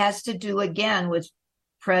 And that has to do, again, with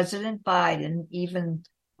President Biden. Even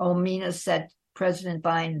Omena said President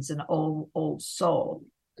Biden's an old soul.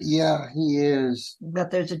 Yeah, he is.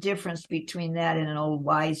 But there's a difference between that and an old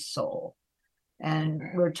wise soul. And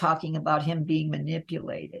we're talking about him being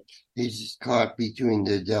manipulated. He's caught between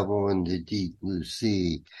the devil and the deep blue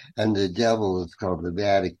sea. And the devil is called the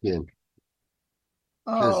Vatican.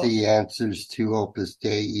 Because he answers to Opus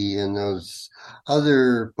Dei and those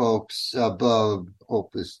other folks above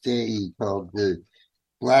Opus Dei called the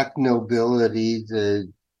Black Nobility,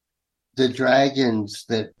 the dragons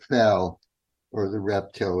that fell, or the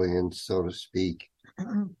reptilians, so to speak.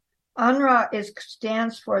 UNRWA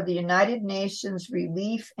stands for the United Nations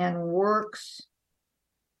Relief and Works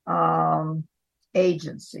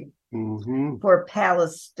Agency for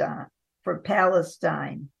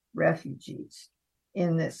Palestine refugees.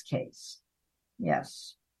 In this case,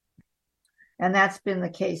 yes. And that's been the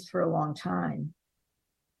case for a long time.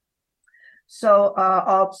 So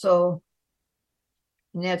also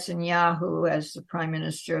Netanyahu, as the Prime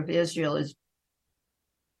Minister of Israel, is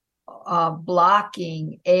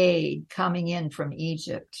blocking aid coming in from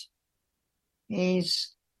Egypt.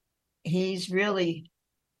 He's really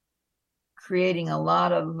creating a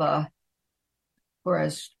lot of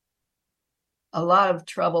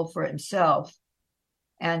trouble for himself.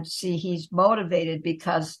 And see, he's motivated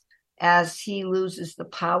because as he loses the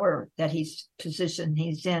power that he's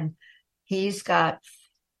in, he's got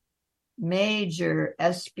major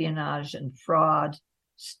espionage and fraud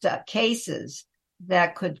cases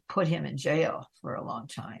that could put him in jail for a long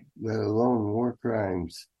time. Let alone war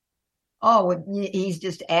crimes. Oh, he's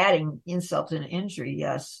just adding insult to injury,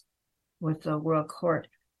 yes, with the World Court.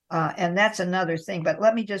 And that's another thing. But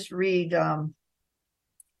let me just read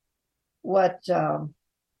what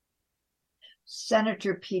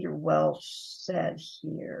Senator Peter Welch said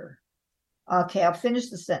here. Okay, I'll finish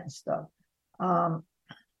the sentence though.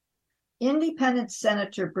 Independent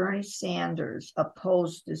Senator Bernie Sanders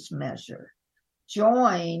opposed this measure,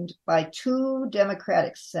 joined by 2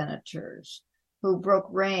 Democratic senators who broke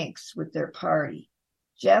ranks with their party,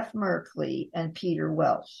 Jeff Merkley and Peter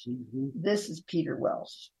Welch. This is Peter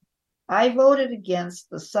Welch. I voted against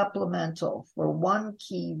the supplemental for one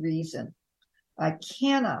key reason. I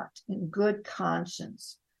cannot, in good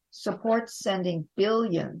conscience, support sending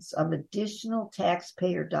billions of additional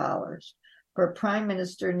taxpayer dollars for Prime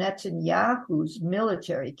Minister Netanyahu's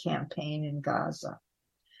military campaign in Gaza.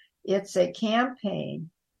 It's a campaign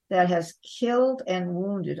that has killed and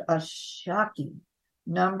wounded a shocking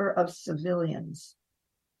number of civilians.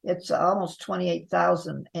 It's almost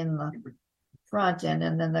 28,000 in the front end,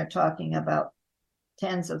 and then they're talking about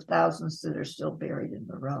tens of thousands that are still buried in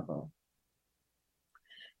the rubble.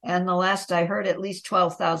 And the last I heard, at least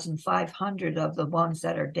 12,500 of the ones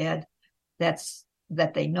that are dead that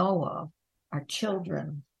they know of are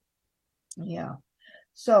children. Yeah.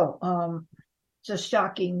 So it's a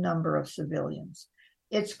shocking number of civilians.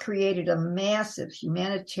 It's created a massive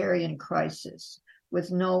humanitarian crisis with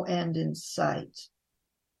no end in sight.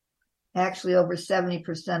 Actually, over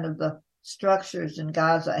 70% of the structures in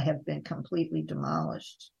Gaza have been completely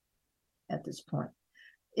demolished at this point.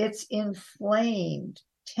 It's inflamed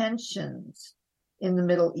tensions in the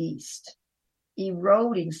Middle East,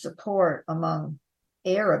 eroding support among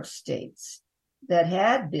Arab states that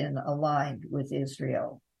had been aligned with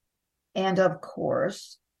Israel. And of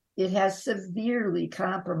course, it has severely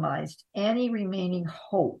compromised any remaining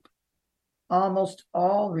hope, almost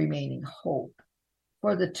all remaining hope,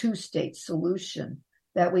 for the two-state solution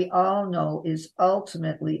that we all know is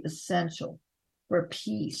ultimately essential for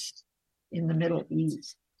peace in the Middle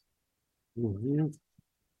East. Mm-hmm.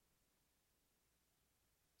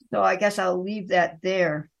 So I guess I'll leave that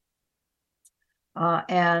there.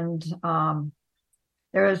 And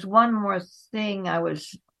there is one more thing I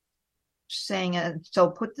was saying. So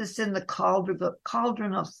put this in the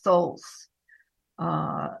cauldron of Thoth.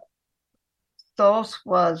 Thoth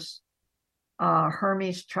was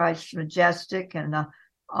Hermes Trismegistic and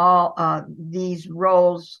all these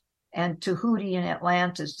roles, and Tahuti in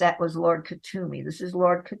Atlantis, that was Lord Khatumi. This is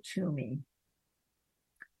Lord Khatumi.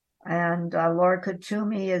 And Lord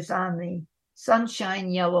Khatumi is on the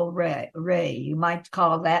sunshine yellow ray. You might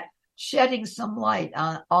call that shedding some light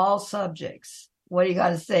on all subjects. What do you got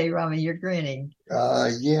to say, Rama? You're grinning.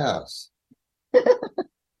 Yes. The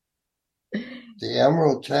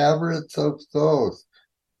Emerald Tablets of Thoth.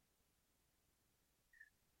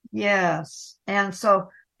 Yes. And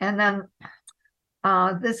then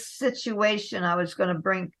this situation, I was going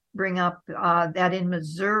to bring up that in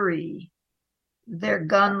Missouri, their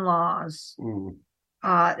gun laws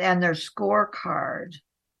and their scorecard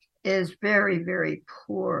is very, very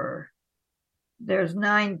poor. There's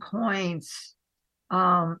 9 points.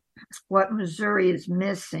 What Missouri is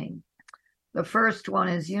missing. The first one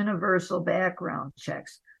is universal background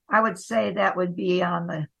checks. I would say that would be on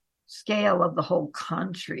the scale of the whole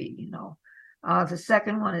country, you know. The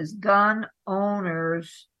second one is gun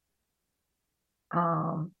owners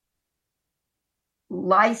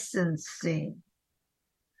licensing.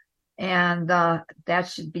 And that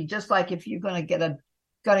should be just like if you're going to get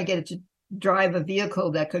it to drive a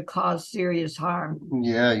vehicle that could cause serious harm.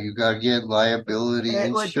 Yeah, you got to get liability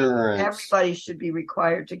insurance. Everybody should be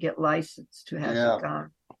required to get licensed to have a gun.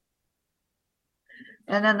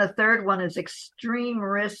 And then the third one is extreme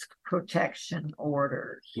risk protection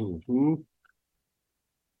orders. Mm-hmm.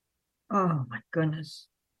 Oh, my goodness.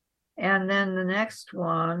 And then the next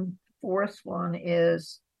one, fourth one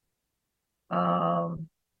is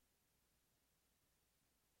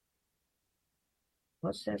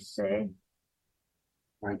what's that say?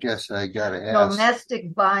 I guess I got to ask.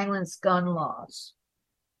 Domestic violence gun laws.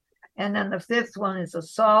 And then the fifth one is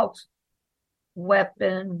assault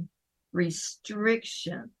weapon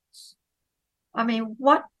restrictions. I mean,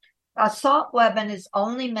 what assault weapon is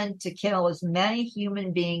only meant to kill as many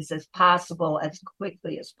human beings as possible, as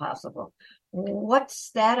quickly as possible.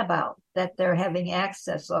 What's that about? That they're having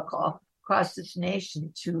access across this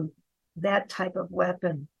nation to that type of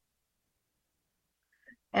weapon.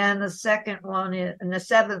 And the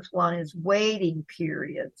seventh one is waiting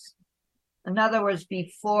periods. In other words,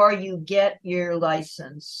 before you get your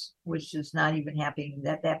license, which is not even happening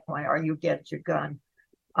at that point, or you get your gun,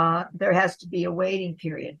 there has to be a waiting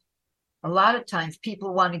period. A lot of times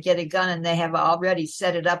people want to get a gun and they have already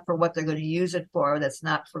set it up for what they're going to use it for. That's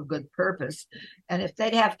not for good purpose. And if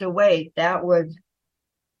they'd have to wait, that would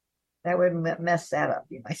mess that up,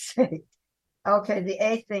 you might say. Okay, the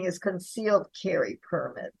eighth thing is concealed carry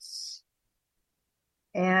permits.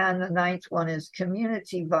 And the ninth one is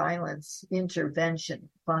community violence intervention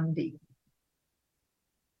funding.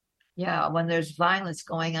 Yeah, when there's violence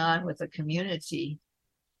going on with a community.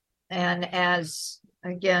 And as,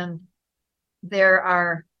 again, there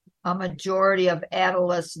are a majority of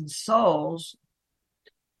adolescent souls,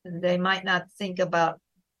 they might not think about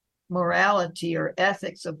morality or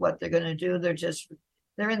ethics of what they're going to do.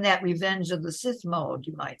 They're in that revenge of the Sith mode,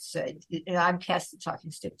 you might say. I'm cast the talking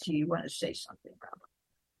stick to you. You want to say something,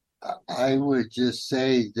 Rama? I would just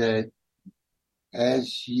say that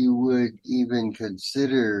as you would even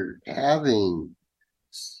consider having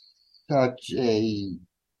such a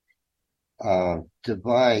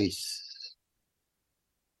device,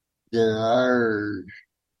 there are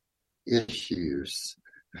issues,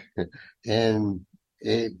 and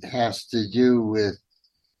it has to do with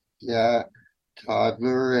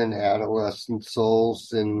toddler and adolescent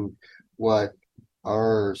souls and what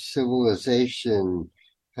our civilization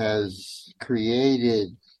has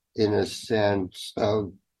created, in a sense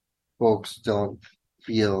of folks don't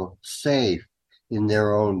feel safe in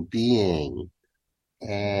their own being.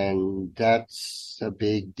 And that's a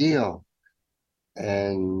big deal.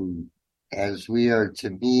 And as we are to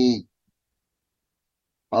meet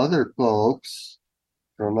other folks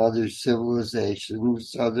from other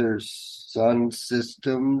civilizations, other sun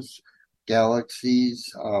systems,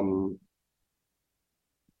 galaxies,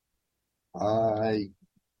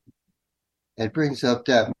 it brings up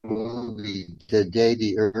that movie, The Day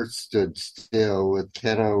the Earth Stood Still, with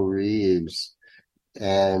Keanu Reeves.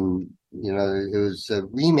 And, it was a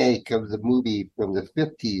remake of the movie from the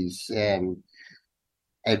 50s. And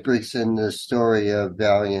it brings in the story of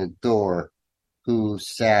Valiant Thor, who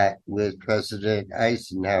sat with President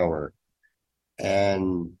Eisenhower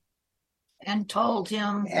and told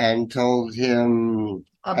him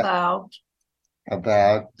about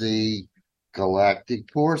the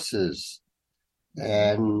galactic forces.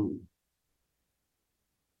 And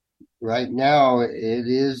right now it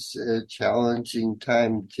is a challenging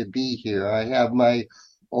time to be here. I have my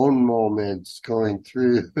own moments going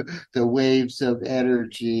through the waves of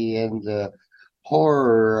energy and the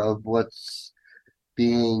horror of what's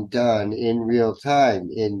being done in real time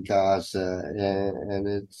in Gaza, and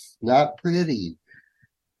it's not pretty.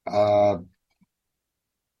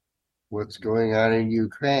 What's going on in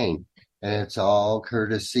Ukraine, and it's all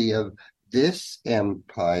courtesy of this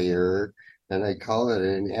empire, and I call it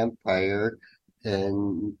an empire,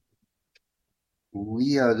 and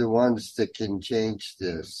we are the ones that can change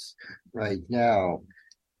this right now.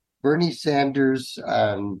 Bernie Sanders,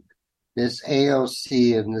 this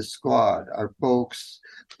AOC and the squad are folks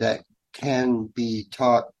that can be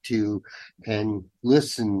talked to and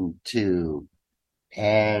listened to.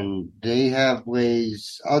 And they have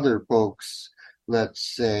ways other folks, let's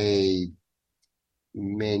say,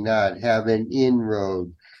 may not have an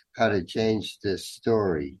inroad how to change this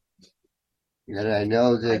story. And I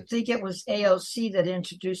know that... I think it was AOC that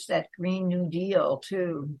introduced that Green New Deal,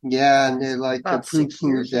 too. Yeah, and they like to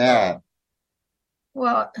poo-poo that.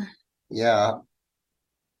 Well... Yeah.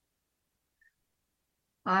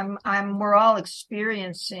 We're all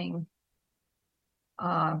experiencing...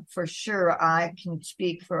 for sure, I can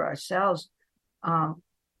speak for ourselves. The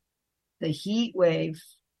heat wave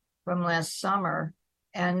from last summer,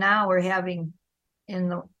 and now we're having, in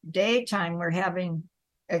the daytime, we're having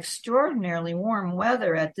extraordinarily warm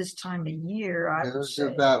weather at this time of year. It was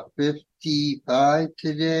about 55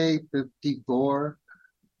 today, 54.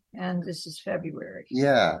 And this is February.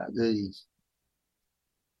 Yeah,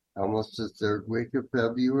 almost the third week of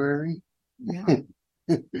February. Yeah.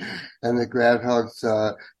 And the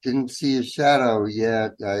groundhogs didn't see a shadow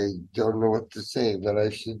yet. I don't know what to say, but I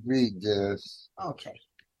should read this. Okay.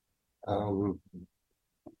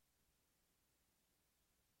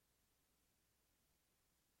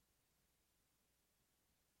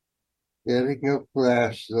 Getting a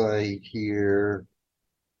flashlight here.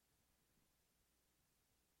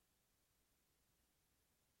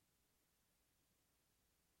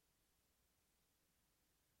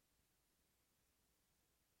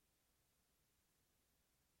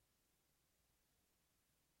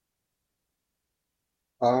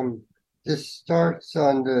 This starts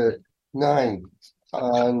on the 9th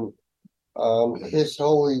on His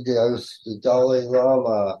Holiness, the Dalai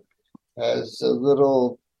Lama, has a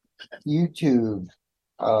little YouTube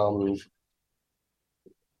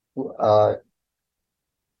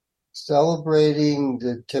celebrating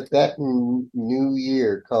the Tibetan New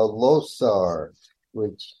Year called Losar,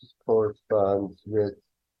 which corresponds with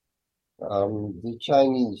the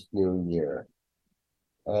Chinese New Year.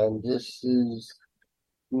 And this is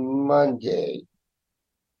Monday,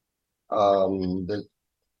 the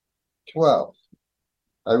 12th.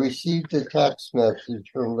 I received a text message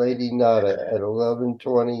from Lady Nada at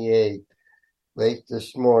 11:28 late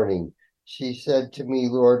this morning. She said to me,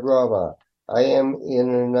 Lord Rama, I am in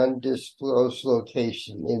an undisclosed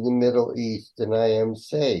location in the Middle East and I am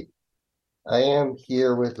safe. I am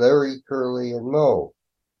here with Larry, Curly, and Mo.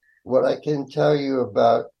 what I can tell you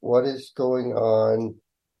about what is going on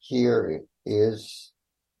here is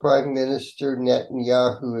Prime Minister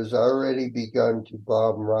Netanyahu has already begun to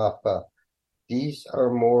bomb Rafah. These are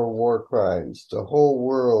more war crimes. The whole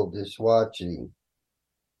world is watching.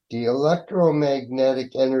 The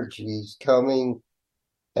electromagnetic energies coming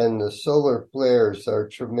and the solar flares are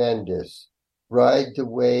tremendous. Ride the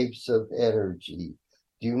waves of energy.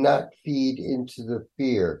 Do not feed into the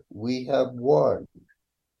fear. We have won.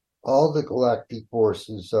 All the galactic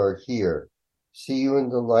forces are here. See you in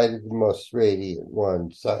the light of the most radiant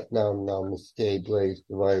one. Sat Nam Namaste, blaze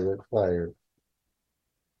the violet fire.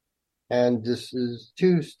 And this is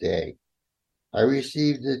Tuesday. I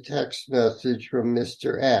received a text message from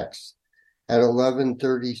Mr. X at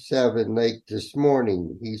 11:37 late this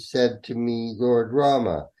morning. He said to me, Lord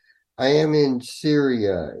Rama, I am in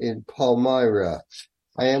Syria, in Palmyra.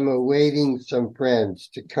 I am awaiting some friends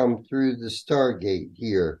to come through the Stargate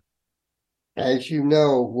here. As you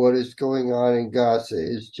know, what is going on in Gaza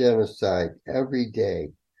is genocide every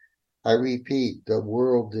day. I repeat, the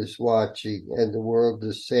world is watching and the world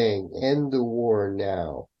is saying, end the war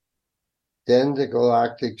now. Then the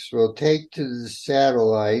galactics will take to the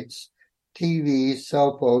satellites, TVs,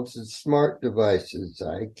 cell phones, and smart devices.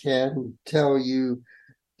 I can tell you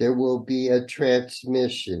there will be a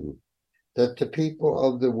transmission that the people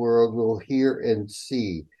of the world will hear and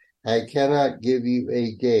see. I cannot give you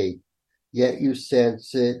a date. Yet you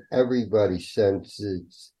sense it, everybody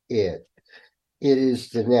senses it. It is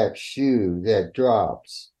the next shoe that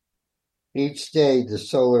drops. Each day the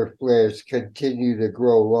solar flares continue to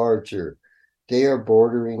grow larger. They are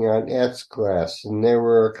bordering on X-class, and there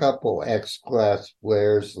were a couple X-class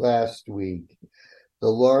flares last week. The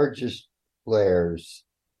largest flares.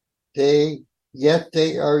 Yet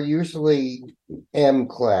they are usually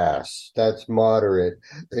M-class, that's moderate.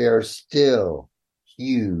 They are still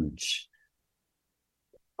huge.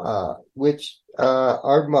 Which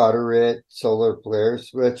are moderate solar flares,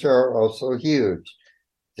 which are also huge.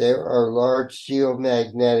 There are large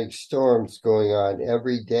geomagnetic storms going on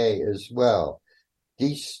every day as well.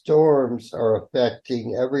 These storms are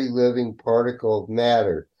affecting every living particle of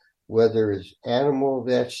matter, whether it's animal,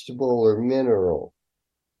 vegetable, or mineral.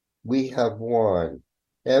 We have won.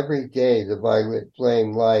 Every day the violet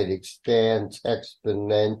flame light expands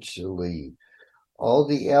exponentially. All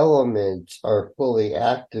the elements are fully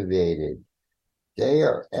activated. They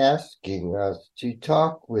are asking us to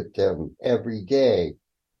talk with them every day.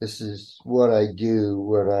 This is what I do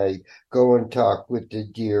when I go and talk with the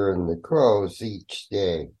deer and the crows each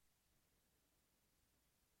day.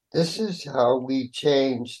 This is how we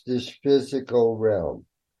change this physical realm.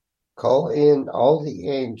 Call in all the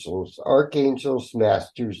angels, archangels,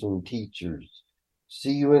 masters, and teachers.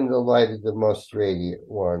 See you in the light of the most radiant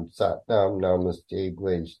one. Sat Nam Namaste,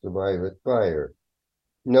 blaze the violet fire.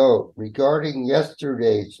 Note, regarding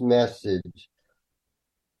yesterday's message,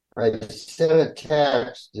 I sent a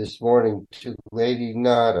text this morning to Lady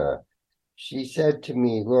Nada. She said to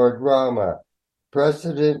me, Lord Rama,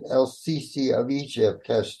 President El-Sisi of Egypt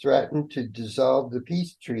has threatened to dissolve the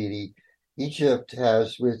peace treaty Egypt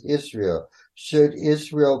has with Israel, should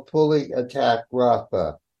Israel fully attack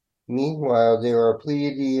Rafah. Meanwhile, there are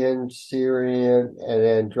Pleiadian, Syrian,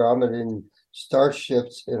 and Andromedan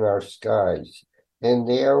starships in our skies, and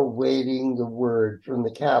they are waiting the word from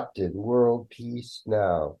the captain, world peace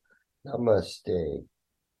now. Namaste.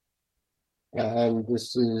 And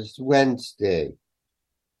this is Wednesday.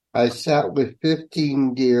 I sat with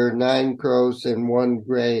 15 deer, 9 crows, and 1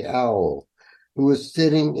 gray owl, who was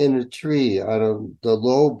sitting in a tree on the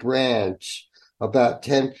low branch about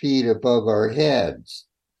 10 feet above our heads.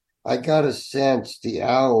 I got a sense the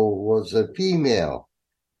owl was a female.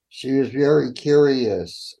 She was very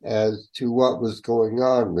curious as to what was going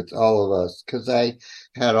on with all of us, because I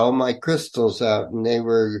had all my crystals out and they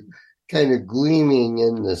were kind of gleaming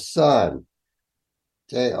in the sun.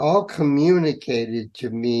 They all communicated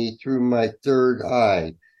to me through my third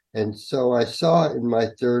eye. And so I saw in my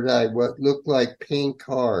third eye what looked like pink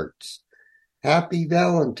hearts. Happy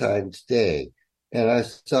Valentine's Day. And I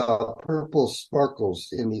saw purple sparkles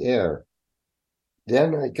in the air.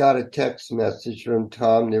 Then I got a text message from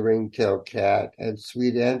Tom the ringtail cat and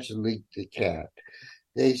Sweet Angelique the cat.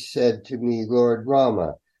 They said to me, Lord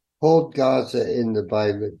Rama, hold Gaza in the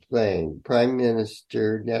violet flame. Prime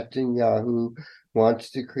Minister Netanyahu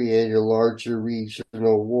wants to create a larger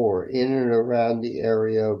regional war in and around the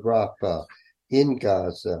area of Rafah in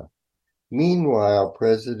Gaza. Meanwhile,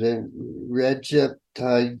 President Recep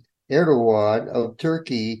Tayyip Erdogan of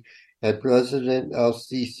Turkey and President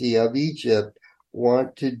El-Sisi of Egypt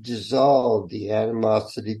want to dissolve the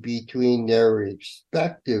animosity between their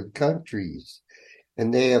respective countries,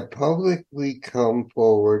 and they have publicly come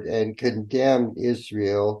forward and condemned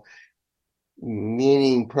Israel,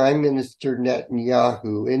 meaning Prime Minister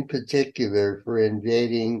Netanyahu in particular, for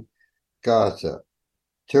invading Gaza.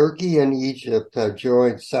 Turkey and Egypt have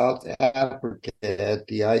joined South Africa at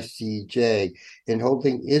the ICJ in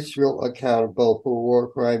holding Israel accountable for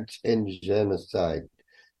war crimes and genocide.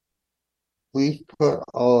 Please put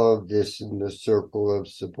all of this in the circle of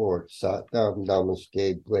support. Satnam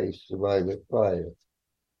Namaste, place the violet fire.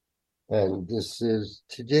 And this is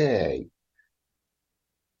today.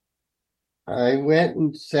 I went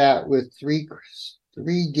and sat with three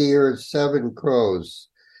deer and 7 crows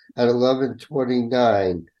at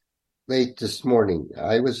 11:29 late this morning.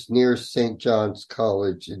 I was near St. John's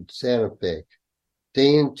College in Santa Fe.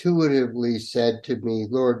 They intuitively said to me,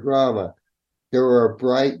 Lord Rama, there are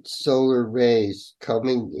bright solar rays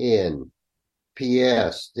coming in.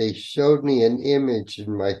 P.S. They showed me an image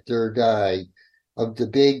in my third eye of the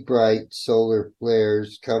big bright solar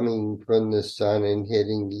flares coming from the sun and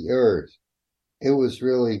hitting the earth. It was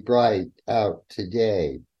really bright out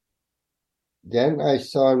today. Then I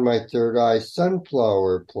saw in my third eye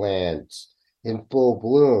sunflower plants in full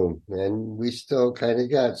bloom, and we still kind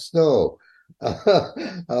of got snow.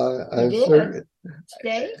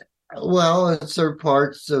 Today? Well, in certain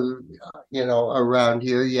parts of, around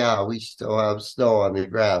here, yeah, we still have snow on the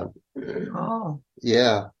ground. Oh.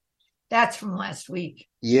 Yeah. That's from last week.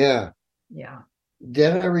 Yeah. Yeah.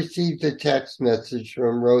 Then I received a text message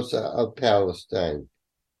from Rosa of Palestine.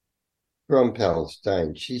 From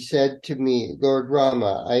Palestine. She said to me, Lord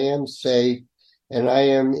Rama, I am safe and I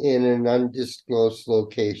am in an undisclosed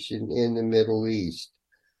location in the Middle East.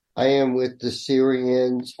 I am with the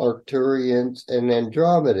Syrians, Arcturians, and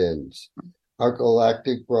Andromedans, our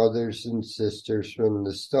galactic brothers and sisters from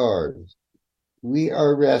the stars. We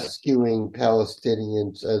are rescuing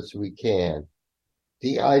Palestinians as we can.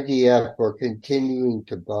 The IDF are continuing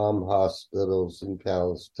to bomb hospitals in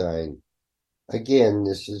Palestine. Again,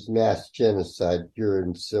 this is mass genocide, pure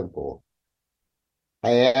and simple.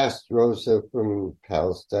 I asked Rosa from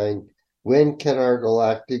Palestine, when can our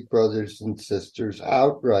galactic brothers and sisters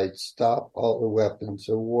outright stop all the weapons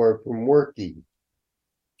of war from working?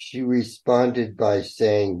 She responded by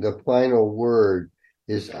saying, the final word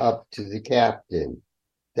is up to the captain.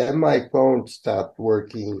 Then my phone stopped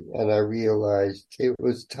working and I realized it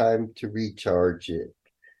was time to recharge it.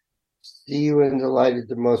 See you in the light of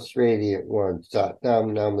the most radiant one.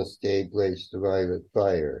 Satnam Namaste, blaze the violet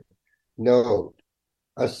fire. Note,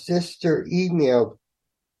 a sister emailed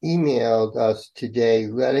us today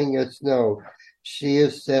letting us know she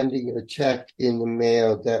is sending a check in the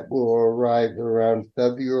mail that will arrive around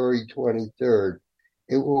February 23rd.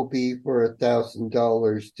 It will be for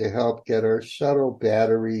 $1,000 to help get our shuttle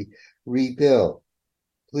battery rebuilt.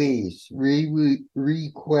 Please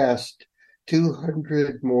request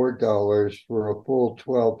 $200 more for a full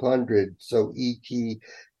 $1,200 so ET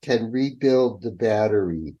can rebuild the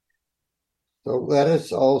battery. So let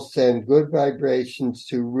us all send good vibrations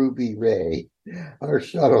to Ruby Ray, our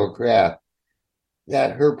shuttlecraft,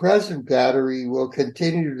 that her present battery will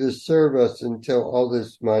continue to serve us until all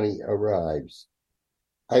this money arrives.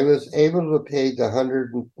 I was able to pay the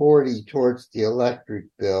 $140 towards the electric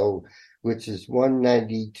bill, which is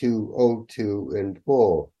 $192.02 in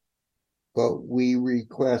full. But we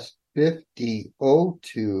request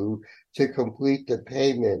 $50.02 to complete the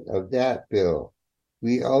payment of that bill.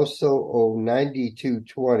 We also owe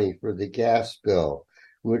 $92.20 for the gas bill,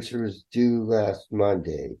 which was due last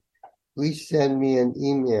Monday. Please send me an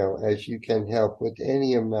email as you can help with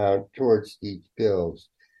any amount towards these bills.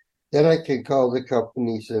 Then I can call the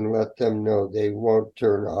companies and let them know they won't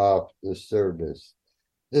turn off the service.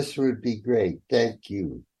 This would be great. Thank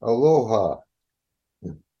you. Aloha.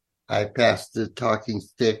 I pass the talking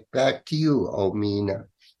stick back to you, Omena.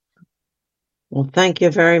 Well, thank you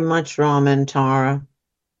very much, Rama and Tara.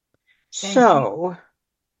 So,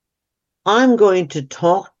 I'm going to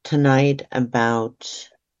talk tonight about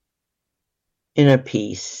inner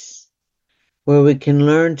peace, where we can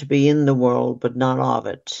learn to be in the world but not of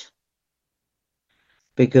it,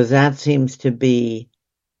 because that seems to be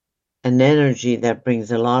an energy that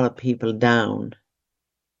brings a lot of people down.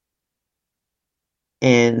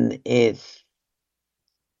 And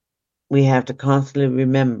we have to constantly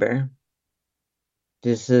remember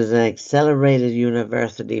this is an accelerated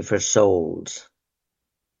university for souls.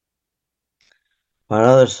 What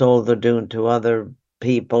other souls are doing to other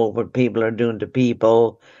people, what people are doing to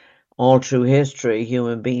people, all through history,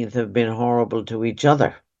 human beings have been horrible to each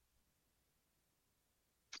other.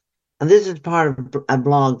 And this is part of a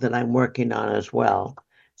blog that I'm working on as well.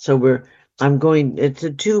 So it's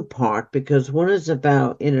a two-part, because one is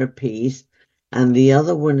about inner peace and the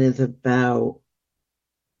other one is about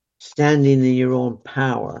standing in your own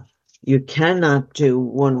power. You cannot do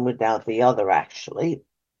one without the other, actually.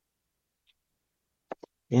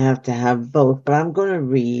 You have to have both, but I'm going to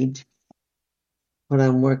read what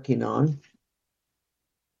I'm working on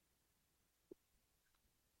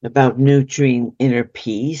about nurturing inner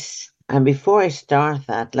peace. And before I start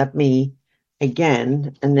that, let me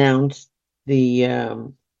again announce the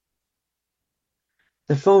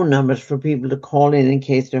phone numbers for people to call in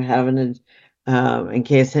case they're having in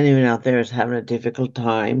case anyone out there is having a difficult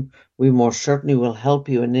time. We most certainly will help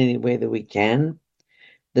you in any way that we can.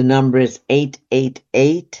 The number is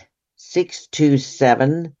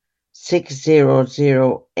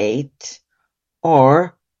 888-627-6008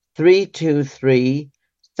 or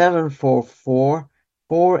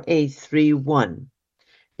 323-744-4831.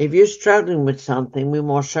 If you're struggling with something, we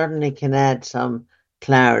most certainly can add some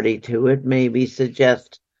clarity to it, maybe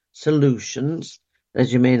suggest solutions that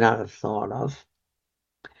you may not have thought of.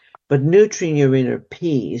 But nurturing your inner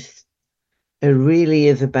peace, it really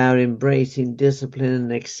is about embracing discipline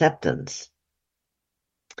and acceptance.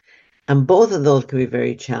 And both of those can be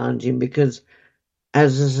very challenging because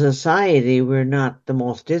as a society, we're not the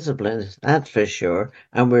most disciplined, that's for sure,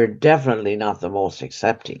 and we're definitely not the most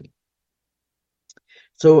accepting.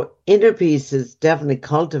 So inner peace is definitely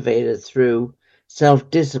cultivated through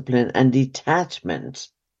self-discipline and detachment.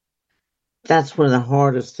 That's one of the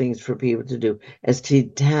hardest things for people to do, is to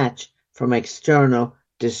detach from external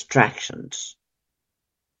distractions.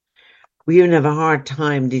 We even have a hard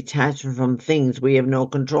time detaching from things we have no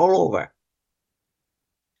control over.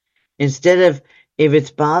 Instead of, if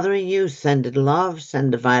it's bothering you, send it love,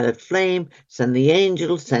 send the violet flame, send the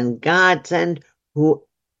angels, send God, send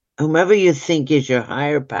whomever you think is your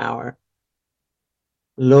higher power,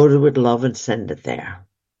 load it with love and send it there.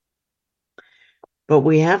 But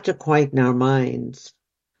we have to quieten our minds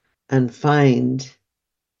and find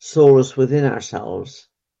solace within ourselves.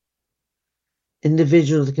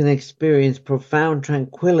 Individuals can experience profound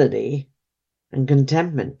tranquility and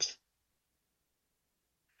contentment.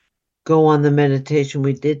 Go on the meditation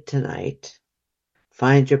we did tonight.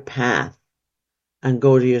 Find your path and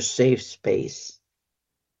go to your safe space.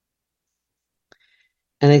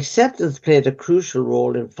 And acceptance played a crucial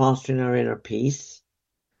role in fostering our inner peace.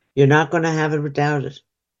 You're not going to have it without it.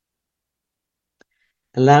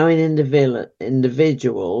 Allowing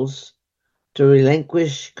individuals to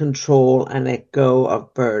relinquish control and let go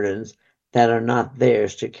of burdens that are not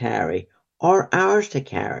theirs to carry or ours to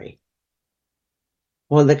carry.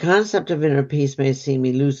 While the concept of inner peace may seem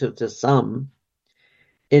elusive to some,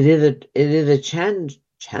 it is a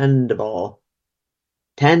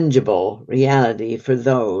tangible reality for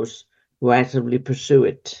those who actively pursue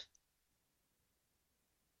it,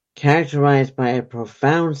 characterized by a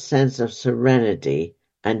profound sense of serenity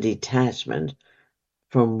and detachment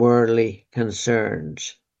from worldly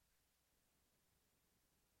concerns.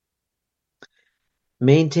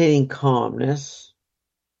 Maintaining calmness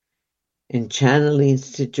in channeling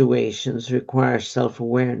situations requires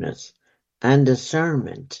self-awareness and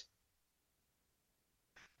discernment.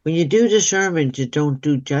 When you do discernment, you don't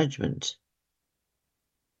do judgment.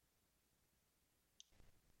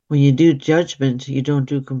 When you do judgment, you don't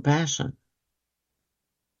do compassion.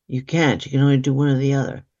 You can't. You can only do one or the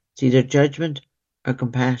other. It's either judgment or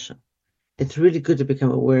compassion. It's really good to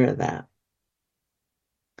become aware of that.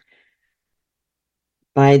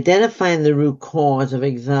 By identifying the root cause of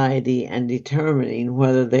anxiety and determining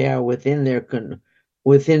whether they are within our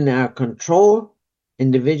control,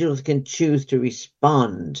 individuals can choose to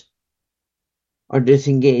respond or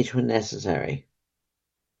disengage when necessary.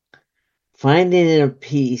 Finding inner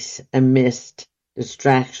peace amidst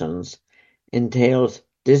distractions entails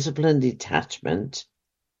disciplined detachment,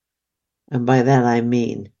 and by that I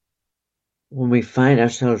mean when we find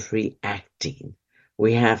ourselves reacting,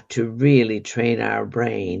 we have to really train our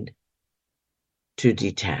brain to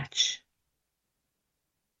detach.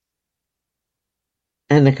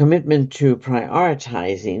 And a commitment to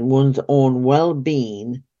prioritizing one's own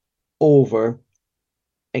well-being over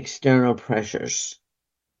external pressures.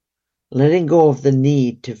 Letting go of the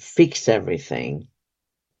need to fix everything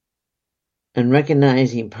and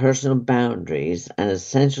recognizing personal boundaries and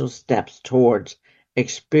essential steps towards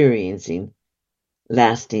experiencing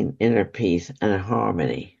lasting inner peace and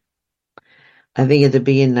harmony. I think at the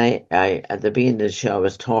beginning, at the beginning of the show, I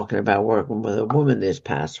was talking about working with a woman this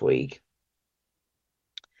past week.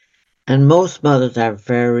 And most mothers are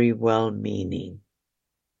very well-meaning.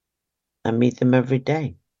 I meet them every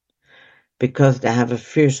day. because they have a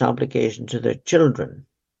fierce obligation to their children.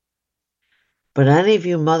 But any of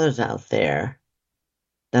you mothers out there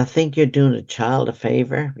that think you're doing a child a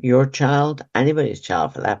favor, your child, anybody's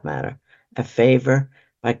child for that matter, a favor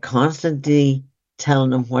by constantly telling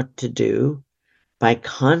them what to do, by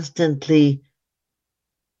constantly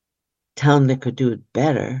telling them they could do it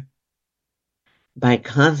better, by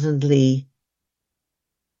constantly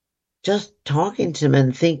just talking to them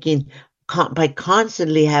and thinking, by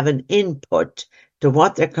constantly having input to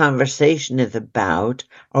what their conversation is about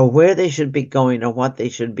or where they should be going or what they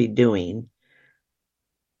should be doing.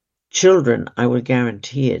 Children, I will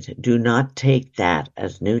guarantee it, do not take that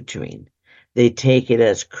as nurturing. They take it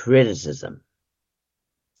as criticism.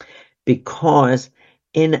 Because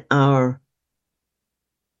in our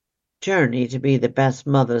journey to be the best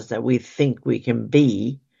mothers that we think we can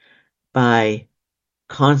be by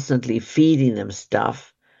constantly feeding them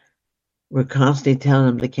stuff, we're constantly telling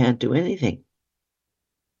them they can't do anything.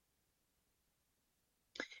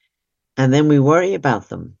 And then we worry about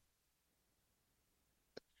them.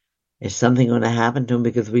 Is something going to happen to them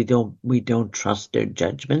because we don't trust their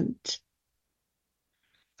judgment?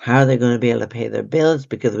 How are they going to be able to pay their bills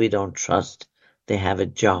because we don't trust they have a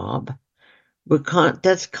job?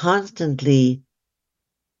 That's constantly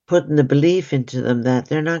putting the belief into them that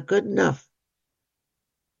they're not good enough.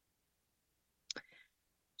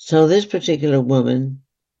 So this particular woman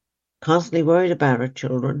constantly worried about her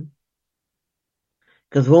children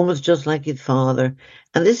because one was just like his father.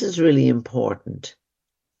 And this is really important.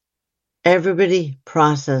 Everybody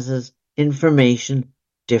processes information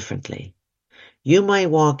differently. You might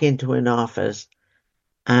walk into an office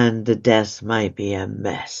and the desk might be a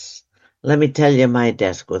mess. Let me tell you, my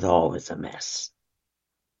desk was always a mess.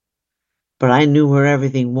 But I knew where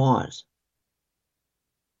everything was.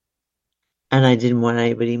 And I didn't want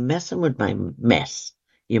anybody messing with my mess,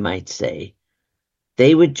 you might say.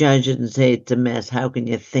 They would judge it and say it's a mess. How can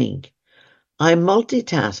you think? I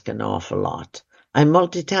multitask an awful lot. I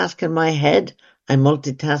multitask in my head. I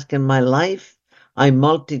multitask in my life. I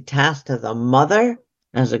multitask as a mother,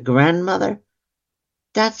 as a grandmother.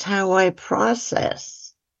 That's how I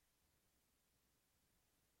process.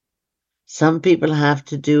 Some people have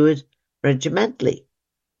to do it regimentally.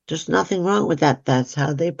 There's nothing wrong with that. That's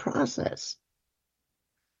how they process.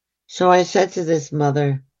 So I said to this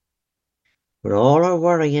mother, with all her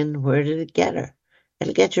worrying, where did it get her?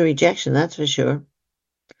 It'll get you rejection, that's for sure.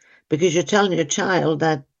 Because you're telling your child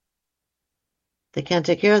that they can't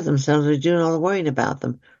take care of themselves, they're doing all the worrying about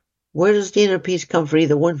them. Where does the inner peace come for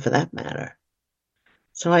either one, for that matter?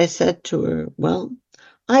 So I said to her, well,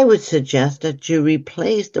 I would suggest that you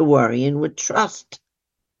replace the worrying with trust.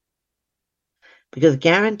 Because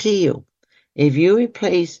guarantee you, if you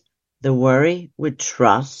replace the worry with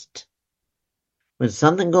trust, when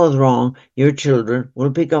something goes wrong, your children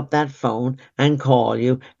will pick up that phone and call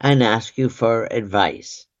you and ask you for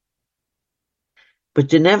advice.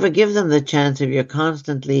 But you never give them the chance if you're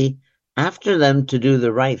constantly after them to do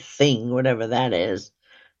the right thing, whatever that is.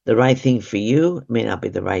 The right thing for you may not be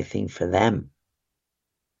the right thing for them.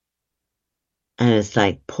 And it's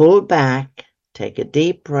like pull back, take a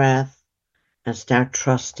deep breath, and start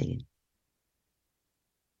trusting.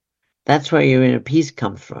 That's where your inner peace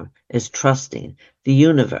comes from, is trusting the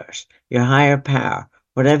universe, your higher power,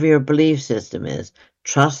 whatever your belief system is.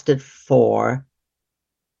 Trust it for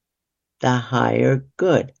the higher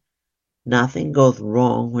good. Nothing goes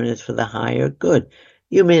wrong when it's for the higher good.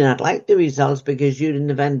 You may not like the results because you didn't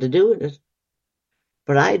have anything to do with it.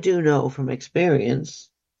 But I do know from experience,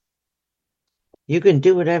 you can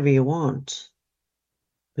do whatever you want.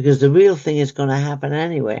 Because the real thing is going to happen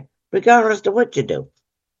anyway, regardless of what you do.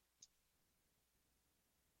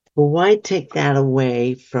 But why take that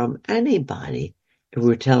away from anybody if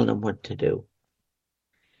we're telling them what to do?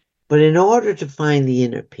 But in order to find the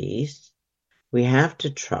inner peace, we have to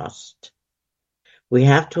trust. We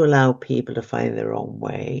have to allow people to find their own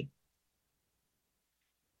way.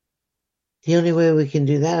 The only way we can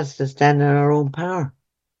do that is to stand in our own power.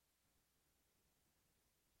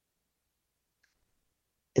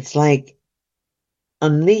 It's like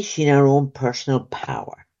unleashing our own personal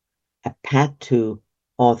power, a path to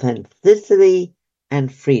authenticity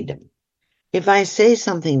and freedom. If I say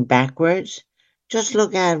something backwards, just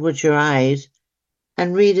look at it with your eyes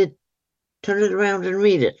and read it, turn it around and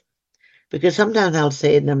read it. Because sometimes I'll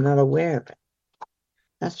say it and I'm not aware of it.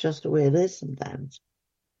 That's just the way it is sometimes.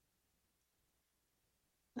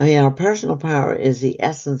 I mean, our personal power is the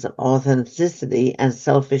essence of authenticity and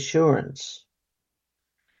self-assurance.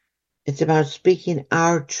 It's about speaking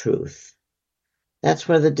our truth. That's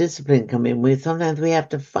where the discipline comes in. Sometimes we have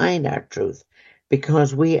to find our truth.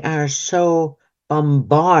 because we are so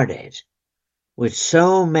bombarded with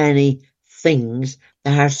so many things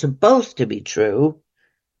that are supposed to be true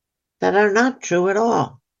that are not true at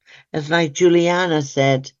all. It's like Juliana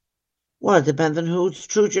said, well, it depends on whose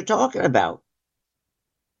truth you're talking about.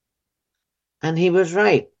 And he was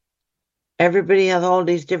right. Everybody has all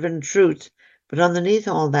these different truths, but underneath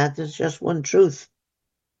all that, there's just one truth.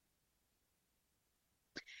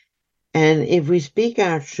 And if we speak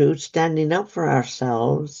our truth, standing up for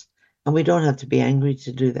ourselves, and we don't have to be angry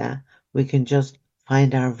to do that, we can just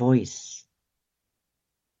find our voice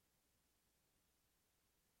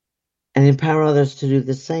and empower others to do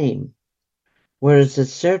the same. Whereas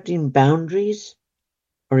asserting boundaries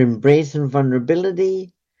or embracing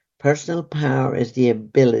vulnerability, personal power is the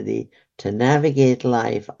ability to navigate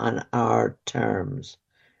life on our terms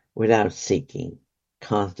without seeking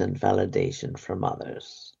constant validation from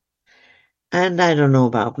others. And I don't know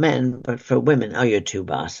about men, but for women, oh, you're too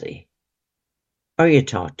bossy. Or you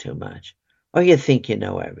talk too much. Or you think you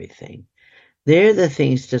know everything. They're the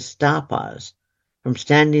things to stop us from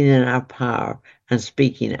standing in our power and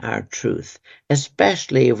speaking our truth,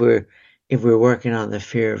 especially if we're working on the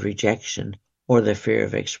fear of rejection or the fear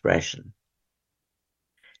of expression.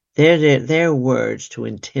 They're words to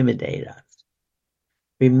intimidate us.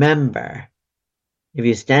 Remember, if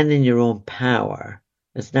you stand in your own power,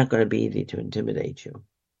 it's not going to be easy to intimidate you.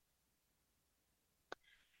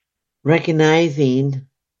 Recognizing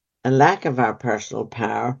a lack of our personal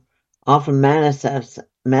power often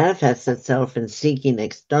manifests itself in seeking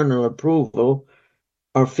external approval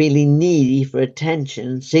or feeling needy for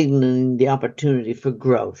attention, signaling the opportunity for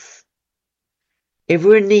growth. If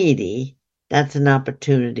we're needy, that's an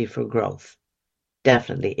opportunity for growth.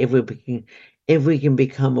 Definitely. If we can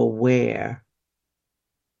become aware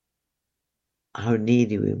how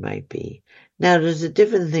needy we might be. Now, there's a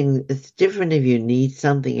different thing. It's different if you need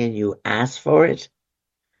something and you ask for it,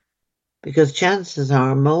 because chances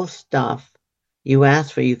are most stuff you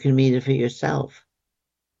ask for, you can meet it for yourself.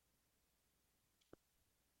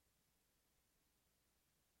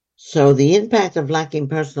 So the impact of lacking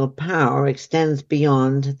personal power extends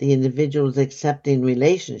beyond the individual's accepting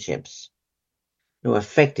relationships. No,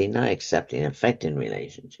 affecting, not accepting, affecting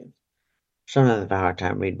relationships. Sometimes I have a hard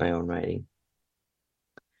time reading my own writing.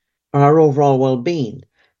 Or our overall well-being.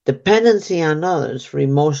 Dependency on others for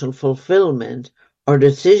emotional fulfillment or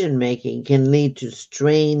decision-making can lead to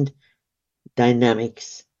strained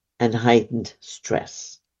dynamics and heightened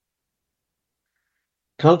stress.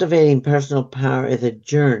 Cultivating personal power is a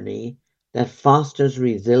journey that fosters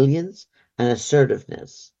resilience and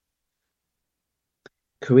assertiveness,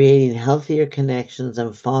 creating healthier connections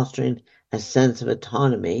and fostering a sense of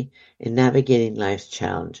autonomy in navigating life's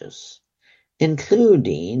challenges,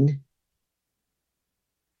 including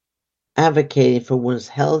advocating for one's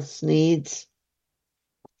health needs.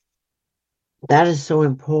 That is so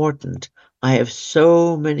important. I have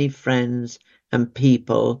so many friends and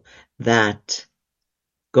people that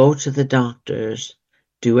go to the doctors,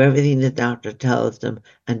 do everything the doctor tells them,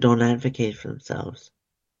 and don't advocate for themselves.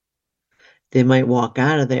 They might walk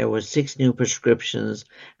out of there with 6 new prescriptions,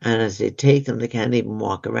 and as they take them, they can't even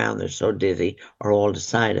walk around. They're so dizzy, or all the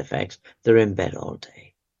side effects. They're in bed all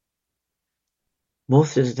day.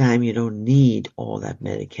 Most of the time, you don't need all that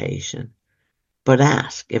medication. But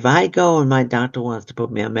ask. If I go and my doctor wants to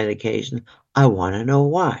put me on medication, I want to know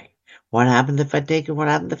why. What happens if I take it? What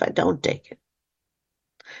happens if I don't take it?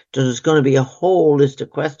 So there's going to be a whole list of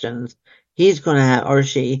questions he's going to have, or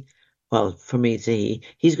she, well, for me it's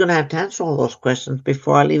he's going to have to answer all those questions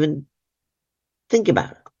before I'll even think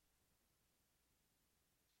about it.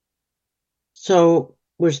 So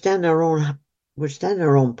we're standing our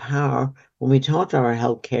own power when we talk to our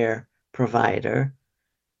healthcare provider,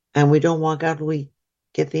 and we don't walk out and we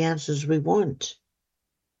get the answers we want.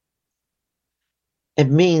 It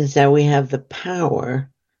means that we have the power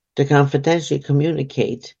to confidentially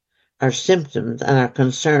communicate our symptoms and our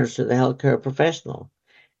concerns to the healthcare professional,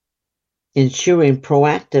 ensuring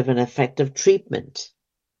proactive and effective treatment.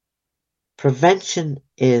 Prevention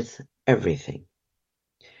is everything.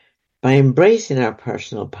 By embracing our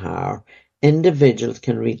personal power, individuals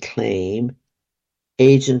can reclaim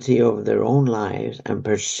agency over their own lives and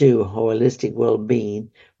pursue holistic well-being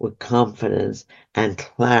with confidence and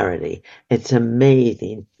clarity. It's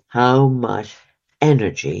amazing how much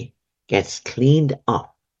energy gets cleaned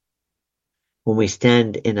up when we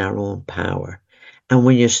stand in our own power. And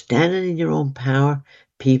when you're standing in your own power,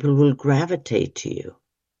 people will gravitate to you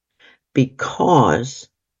because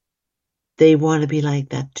they want to be like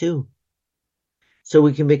that too. So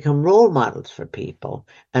we can become role models for people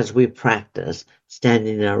as we practice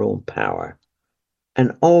standing in our own power.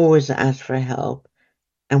 and always ask for help.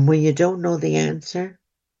 And when you don't know the answer,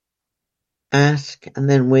 ask and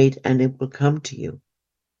then wait, and it will come to you.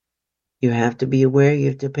 You have to be aware, you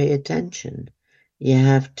have to pay attention. You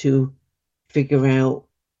have to figure out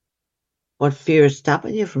what fear is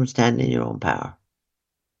stopping you from standing in your own power.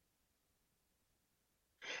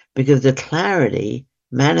 Because the clarity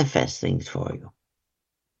manifests things for you.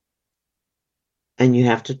 And you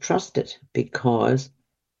have to trust it, because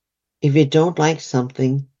if you don't like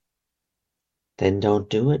something, then don't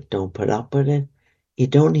do it. Don't put up with it. You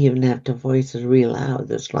don't even have to voice it real loud.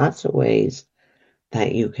 There's lots of ways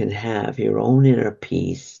that you can have your own inner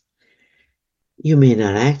peace. You may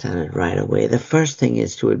not act on it right away. The first thing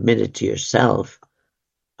is to admit it to yourself.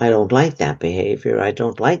 I don't like that behavior. I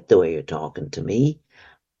don't like the way you're talking to me.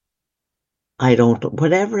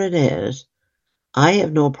 Whatever it is, I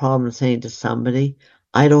have no problem saying to somebody,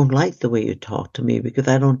 I don't like the way you talk to me because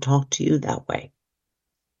I don't talk to you that way.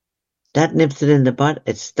 That nips it in the bud.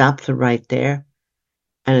 It stops it right there,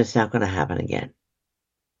 and it's not going to happen again.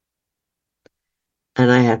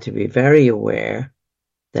 And I have to be very aware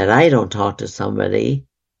that I don't talk to somebody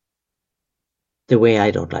the way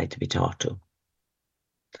I don't like to be talked to.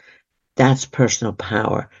 That's personal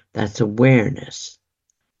power. That's awareness.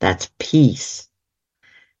 That's peace.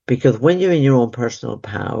 Because when you're in your own personal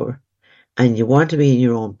power and you want to be in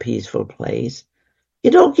your own peaceful place, you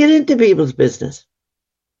don't get into people's business.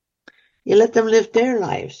 You let them live their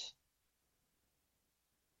lives.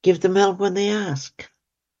 Give them help when they ask.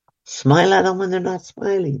 Smile at them when they're not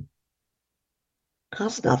smiling.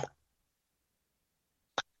 Costs nothing.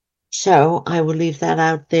 So I will leave that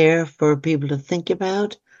out there for people to think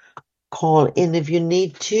about. Call in if you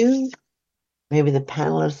need to. Maybe the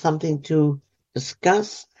panel has something to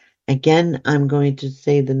discuss. Again, I'm going to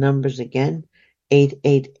say the numbers again.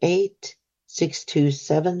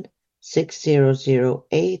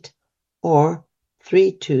 888-627-6008 or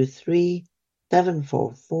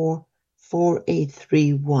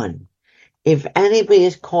 323-744-4831. If anybody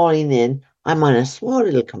is calling in, I'm on a small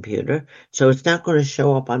little computer, so it's not going to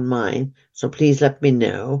show up on mine, so please let me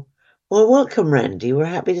know. Well, welcome, Randy. We're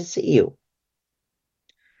happy to see you.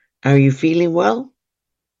 Are you feeling well?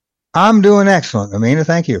 I'm doing excellent, Omena.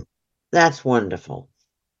 Thank you. That's wonderful.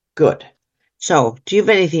 Good. So, do you have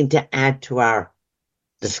anything to add to our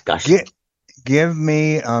discussion? Give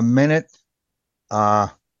me a minute. I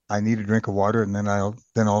need a drink of water, and then I'll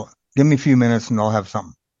give me a few minutes, and I'll have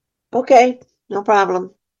something. Okay, no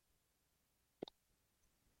problem.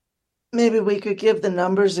 Maybe we could give the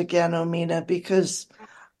numbers again, Omena, because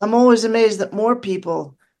I'm always amazed that more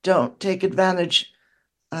people don't take advantage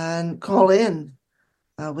and call in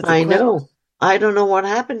with a I question. know. I don't know what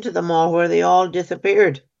happened to them all, where they all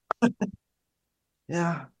disappeared.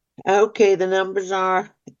 Yeah. Okay, the numbers are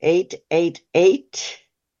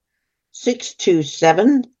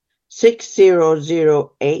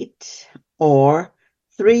 888-627-6008 or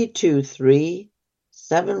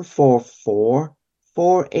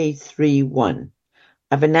 323-744-4831.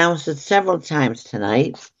 I've announced it several times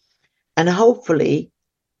tonight, and hopefully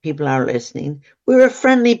people are listening. We're a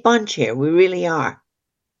friendly bunch here. We really are.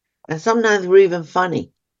 And sometimes we're even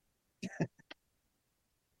funny.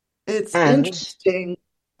 It's interesting.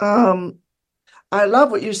 I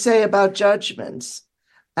love what you say about judgments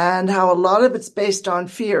and how a lot of it's based on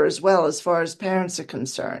fear as well, as far as parents are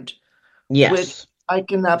concerned. Yes. Which I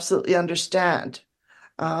can absolutely understand.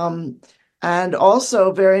 And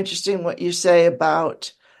also very interesting what you say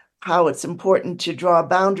about how it's important to draw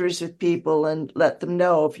boundaries with people and let them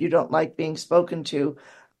know if you don't like being spoken to a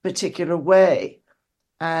particular way.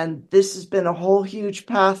 And this has been a whole huge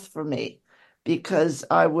path for me because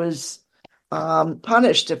I was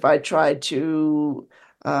punished if I tried to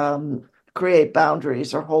create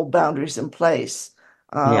boundaries or hold boundaries in place.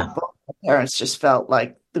 Yeah. Both my parents just felt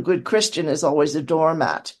like the good Christian is always a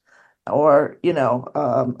doormat or,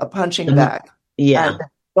 a punching bag. Yeah. And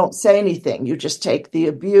don't say anything. You just take the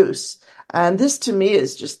abuse. And this to me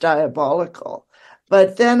is just diabolical.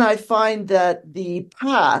 But then I find that the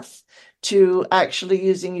path to actually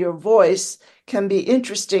using your voice can be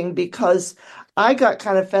interesting because I got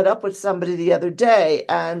kind of fed up with somebody the other day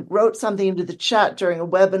and wrote something into the chat during a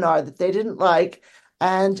webinar that they didn't like,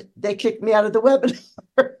 and they kicked me out of the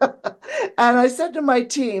webinar. And I said to my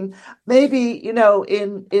team, maybe,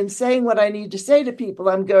 in saying what I need to say to people,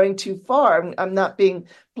 I'm going too far. I'm not being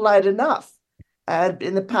polite enough. And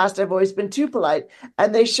in the past, I've always been too polite.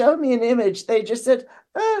 And they showed me an image. They just said,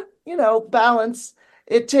 balance.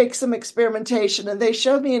 It takes some experimentation. And they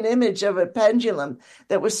showed me an image of a pendulum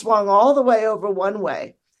that was swung all the way over one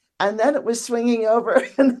way. And then it was swinging over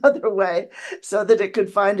another way so that it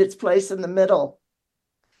could find its place in the middle.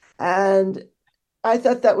 And I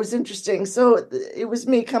thought that was interesting. So it was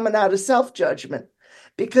me coming out of self-judgment,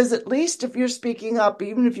 because at least if you're speaking up,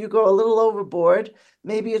 even if you go a little overboard,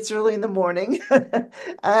 maybe it's early in the morning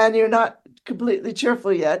and you're not completely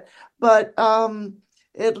cheerful yet, but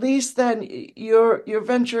at least then you're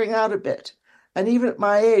venturing out a bit. And even at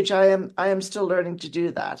my age, I am still learning to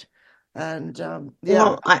do that. And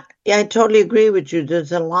Well, I totally agree with you.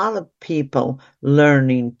 There's a lot of people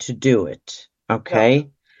learning to do it.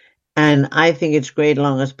 Okay. And I think it's great as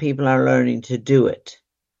long as people are learning to do it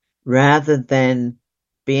rather than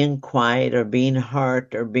being quiet or being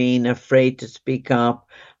hurt or being afraid to speak up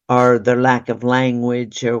or their lack of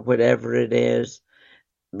language or whatever it is.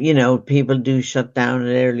 You know, people do shut down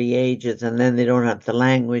at early ages and then they don't have the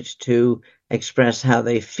language to express how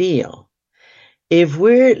they feel. If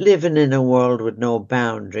we're living in a world with no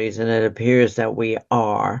boundaries, and it appears that we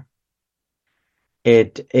are,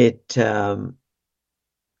 it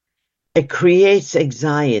creates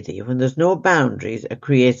anxiety. When there's no boundaries, it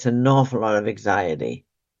creates an awful lot of anxiety.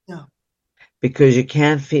 Yeah. Because you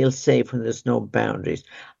can't feel safe when there's no boundaries.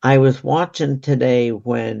 I was watching today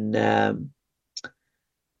when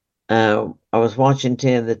I was watching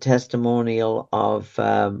today the testimonial of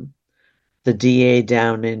the DA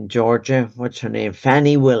down in Georgia. What's her name?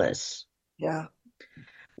 Fannie Willis. Yeah.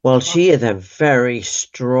 Well, she is a very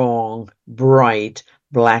strong, bright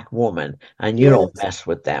black woman, and you don't mess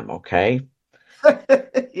with them, okay?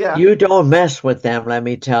 Yeah. You don't mess with them, let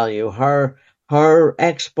me tell you. Her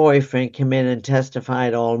ex-boyfriend came in and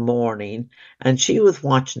testified all morning, and she was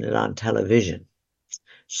watching it on television.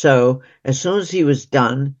 So as soon as he was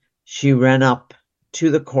done, she ran up to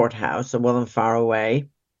the courthouse. It wasn't far away.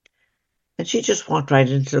 And she just walked right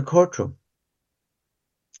into the courtroom.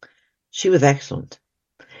 She was excellent.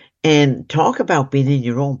 And talk about being in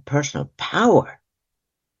your own personal power.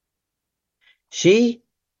 She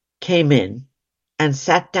came in and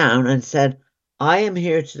sat down and said, I am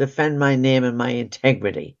here to defend my name and my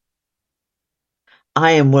integrity.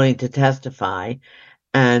 I am willing to testify.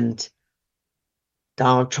 And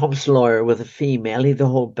Donald Trump's lawyer was a female. He had a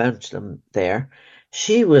whole bunch of them there.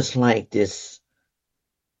 She was like this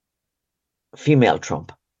female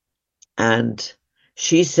Trump. And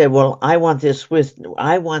she said, well, I want this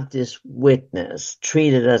witness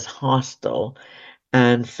treated as hostile.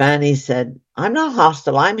 And Fannie said, I'm not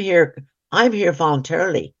hostile. I'm here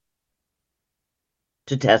voluntarily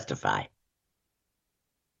to testify.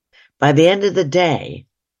 By the end of the day,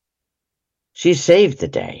 she saved the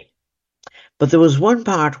day. But there was one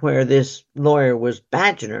part where this lawyer was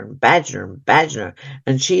badgering her.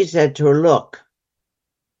 And she said to her, look,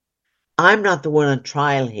 I'm not the one on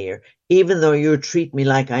trial here. Even though you treat me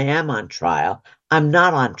like I am on trial, I'm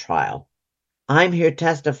not on trial. I'm here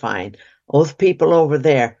testifying. Those people over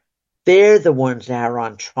there, they're the ones that are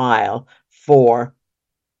on trial for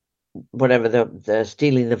whatever the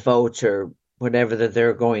stealing the votes or whatever that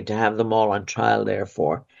they're going to have them all on trial there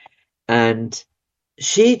for. And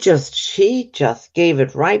she just gave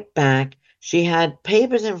it right back. She had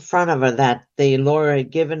papers in front of her that the lawyer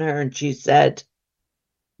had given her, and she said,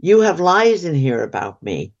 you have lies in here about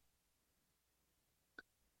me.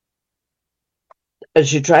 And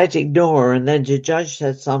she tried to ignore her, and then the judge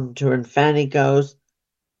said something to her, and Fannie goes,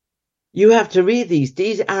 you have to read these.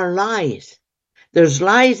 These are lies. There's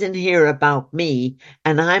lies in here about me,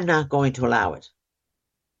 and I'm not going to allow it.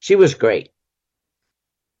 She was great.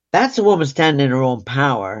 That's a woman standing in her own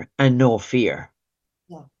power and no fear.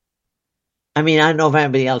 Yeah. I mean, I don't know if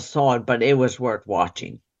anybody else saw it, but it was worth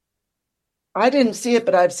watching. I didn't see it,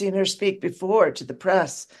 but I've seen her speak before to the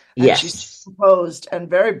press. And yes. She's composed and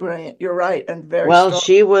very brilliant. You're right. And very well, strong.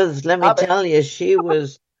 She was, let me tell you, she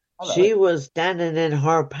was standing in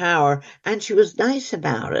her power, and she was nice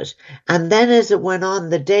about it. And then as it went on,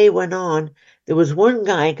 the day went on, there was one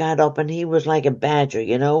guy got up and he was like a badger,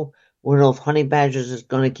 you know, one of those honey badgers is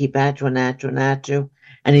going to keep at you and at you and at you.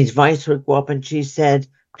 And his voice would go up and she said,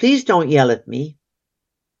 please don't yell at me.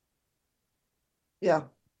 Yeah.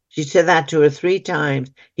 She said that to her 3 times.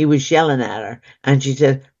 He was yelling at her. And she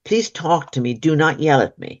said, please talk to me. Do not yell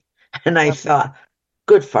at me. And I thought,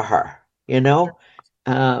 good for her, you know.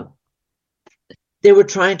 They were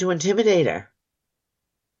trying to intimidate her.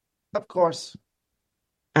 Of course.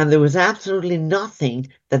 And there was absolutely nothing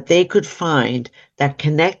that they could find that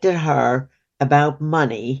connected her about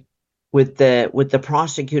money with the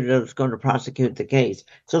prosecutor that was going to prosecute the case.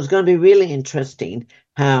 So it's going to be really interesting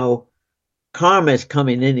how karma is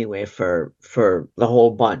coming anyway for the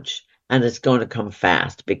whole bunch, and it's going to come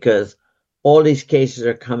fast because all these cases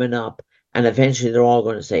are coming up, and eventually they're all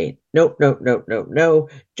going to say, nope.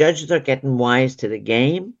 Judges are getting wise to the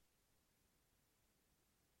game.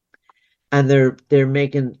 and they're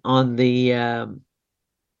making on the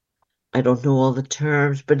I don't know all the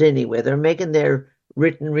terms, but anyway, they're making their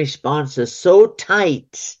written responses so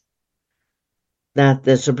tight that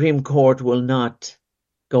the Supreme Court will not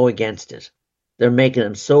go against it. They're making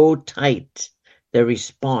them so tight, their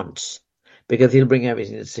response, because he'll bring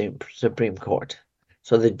everything to the Supreme Court.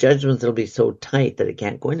 So the judgments will be so tight that it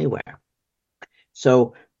can't go anywhere.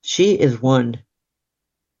 So she is one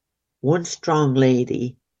strong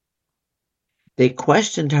lady. They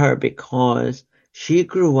questioned her because she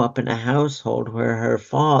grew up in a household where her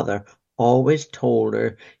father always told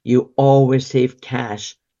her, you always save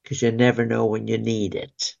cash because you never know when you need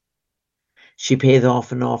it. She paid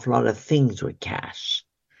off an awful lot of things with cash.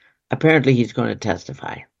 Apparently he's going to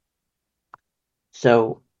testify.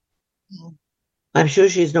 So I'm sure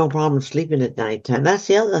she's no problem sleeping at night time. That's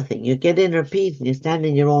the other thing. You get inner peace and you stand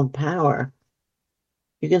in your own power.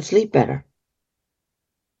 You can sleep better.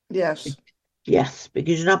 Yes. Yes,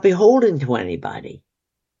 because you're not beholden to anybody.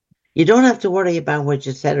 You don't have to worry about what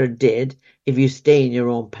you said or did if you stay in your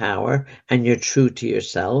own power and you're true to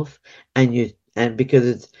yourself. And because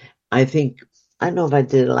it's, I don't know if I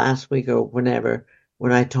did it last week or whenever,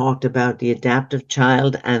 when I talked about the adaptive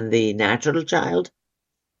child and the natural child.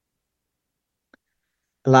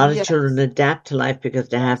 A lot of children adapt to life because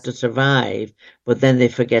they have to survive, but then they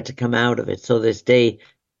forget to come out of it. So they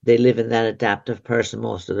live in that adaptive person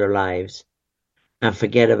most of their lives and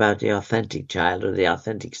forget about the authentic child or the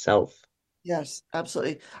authentic self. Yes,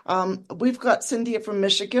 absolutely. We've got Cynthia from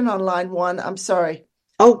Michigan on line 1. I'm sorry.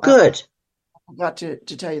 Oh, good. I forgot to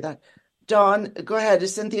tell you that. Dawn, go ahead.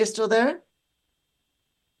 Is Cynthia still there?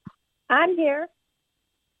 I'm here.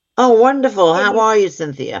 Oh, wonderful. How are you,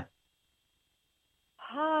 Cynthia?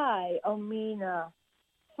 Hi, Omena.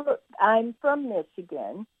 I'm from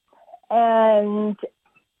Michigan, and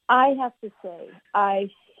I have to say, I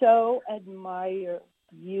so admire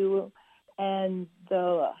you and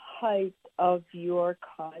the height of your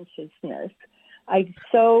consciousness. I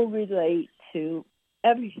so relate to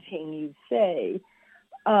everything you say.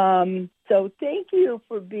 So thank you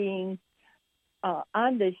for being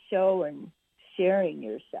on the show and sharing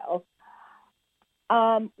yourself.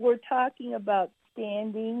 We're talking about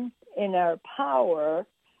standing in our power,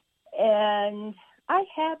 and I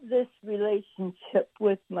have this relationship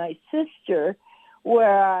with my sister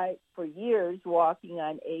where I, for years, walking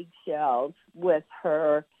on eggshells with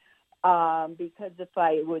her, because if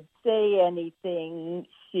I would say anything,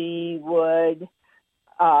 she would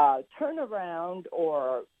turn around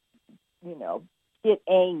or, get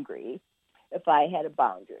angry if I had a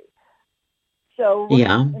boundary. So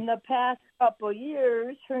in the past couple of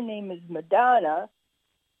years, her name is Madonna.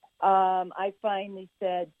 I finally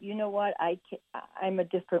said, you know what, I'm a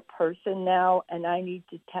different person now, and I need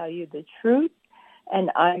to tell you the truth,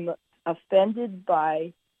 and I'm offended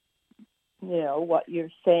by, what you're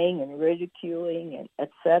saying and ridiculing and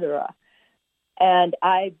etc. And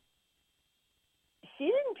she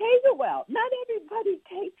didn't take it well. Not everybody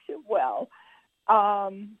takes it well.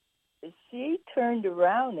 She turned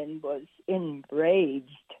around and was enraged.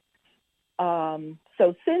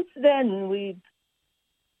 So since then, we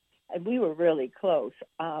were really close.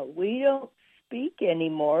 We don't speak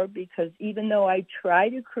anymore because even though I try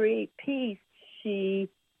to create peace, she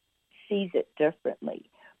sees it differently.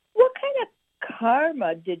 What kind of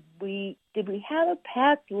karma did we have a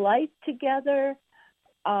past life together?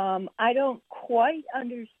 I don't quite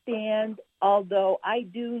understand, although I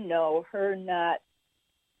do know her not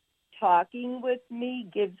talking with me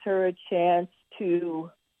gives her a chance to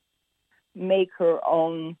make her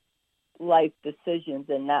own life decisions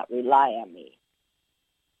and not rely on me.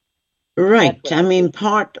 Right. I mean,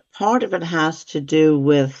 part of it has to do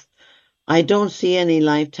with, I don't see any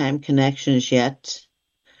lifetime connections yet.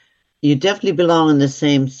 You definitely belong in the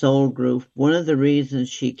same soul group. One of the reasons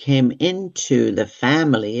she came into the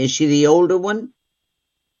family, is she the older one?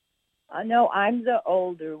 No, I'm the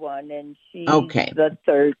older one, and she's the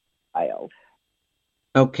third child.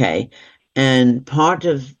 Okay. And part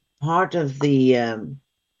of the,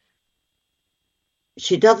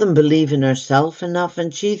 she doesn't believe in herself enough,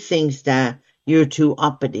 and she thinks that you're too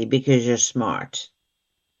uppity because you're smart.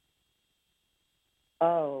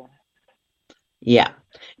 Oh. Yeah.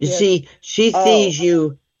 You see, she sees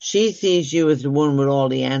you as the one with all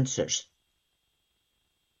the answers.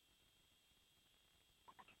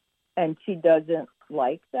 And she doesn't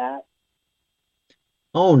like that?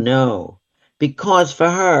 Oh no. Because for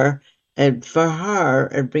her,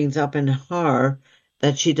 it brings up in her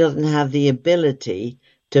that she doesn't have the ability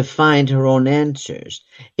to find her own answers.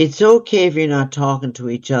 It's okay if you're not talking to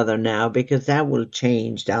each other now, because that will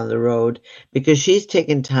change down the road, because she's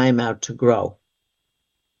taken time out to grow.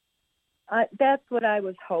 That's what I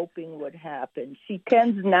was hoping would happen. She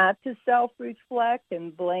tends not to self-reflect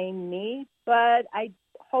and blame me, but I'm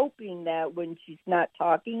hoping that when she's not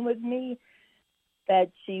talking with me,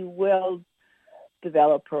 that she will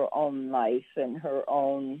develop her own life and her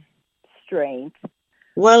own strength.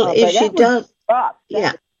 Well, if she does, rough.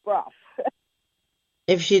 yeah, rough.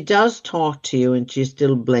 If she does talk to you and she's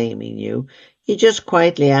still blaming you, you just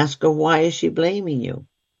quietly ask her, why is she blaming you?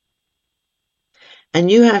 And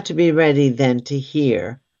you have to be ready then to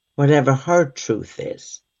hear whatever her truth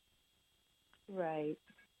is. Right.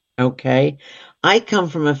 Okay? I come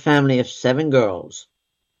from a family of 7 girls.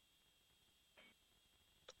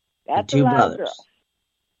 That's and 2 a lot brothers. Of girls.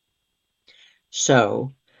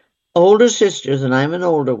 So, older sisters, and I'm an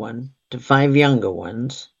older one, to 5 younger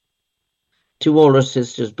ones. 2 older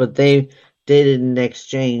sisters, but they didn't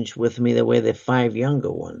exchange with me the way the 5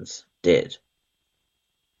 younger ones did.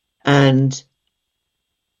 And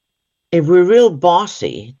if we're real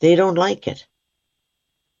bossy, they don't like it.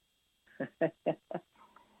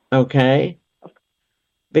 Okay?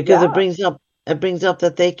 Because it brings up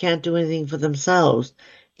that they can't do anything for themselves,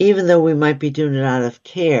 even though we might be doing it out of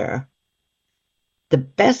care. The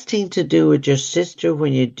best thing to do with your sister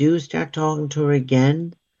when you do start talking to her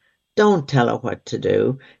again, don't tell her what to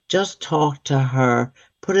do. Just talk to her.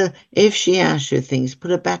 If she asks you things,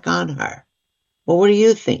 put it back on her. Well, what do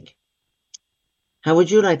you think? How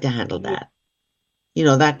would you like to handle that? You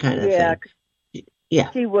know, that kind of thing.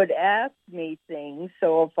 Yeah. She would ask me things,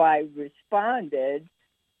 so if I responded,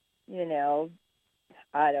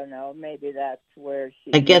 I don't know, maybe that's where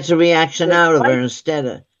she... It gets a reaction out of her instead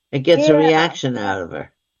of... It gets a reaction out of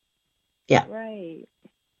her. Yeah. Right.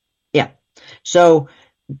 Yeah. So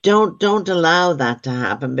don't allow that to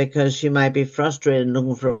happen, because she might be frustrated and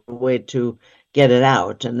looking for a way to get it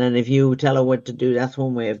out. And then if you tell her what to do, that's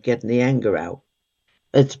one way of getting the anger out.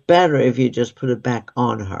 It's better if you just put it back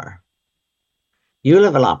on her. You'll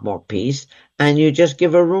have a lot more peace, and you just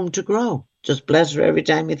give her room to grow. Just bless her every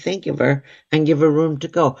time you think of her and give her room to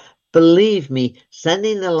go. Believe me,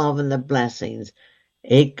 sending the love and the blessings,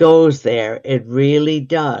 it goes there. It really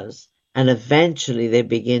does. And eventually they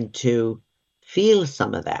begin to feel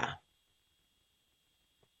some of that.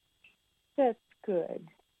 That's good.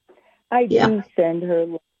 I do send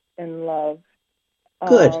her and love.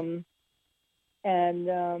 Good.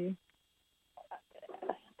 And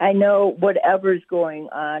I know whatever's going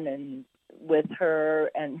on and with her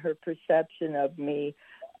and her perception of me,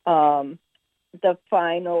 the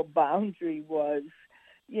final boundary was,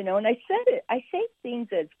 and I said it. I say things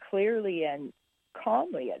as clearly and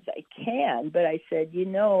calmly as I can, but I said,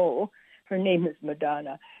 her name is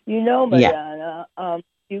Madonna. Madonna,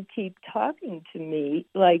 you keep talking to me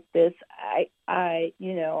like this. I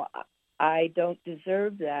don't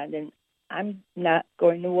deserve that, and I'm not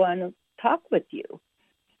going to want to talk with you.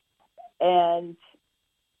 And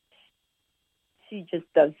she just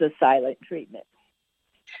does the silent treatment.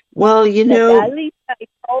 Well, at least I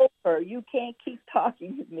told her, you can't keep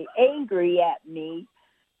talking to me, angry at me.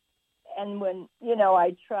 And when,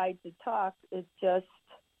 I tried to talk, it's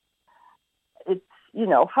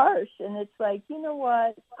harsh. And it's like, you know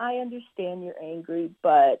what? I understand you're angry,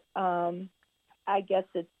 but I guess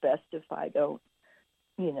it's best if I don't,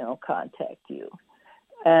 contact you.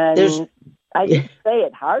 And I didn't say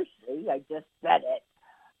it harshly. I just said it.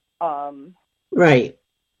 Right.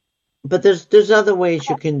 But there's other ways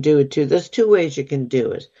you can do it too. There's 2 ways you can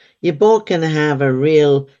do it. You both can have a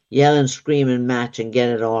real yell and scream and match and get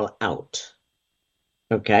it all out.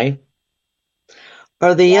 Okay?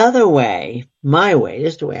 Or the other way, my way,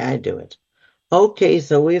 this is the way I do it. Okay,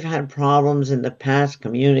 so we've had problems in the past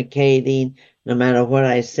communicating, no matter what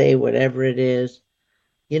I say, whatever it is.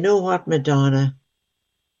 You know what, Madonna?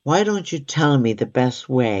 Why don't you tell me the best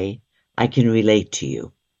way I can relate to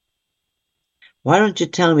you? Why don't you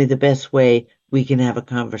tell me the best way we can have a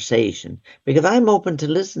conversation? Because I'm open to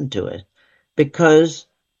listen to it. Because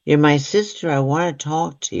you're my sister, I want to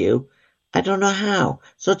talk to you. I don't know how.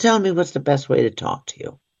 So tell me what's the best way to talk to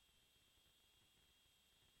you.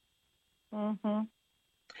 Mm-hmm.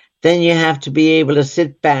 Then you have to be able to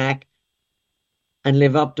sit back and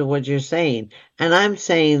live up to what you're saying. And I'm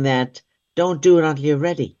saying that don't do it until you're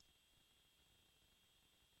ready.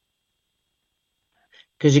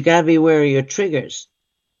 Because you got to be aware of your triggers.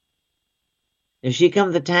 If she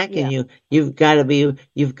comes attacking you, you've got to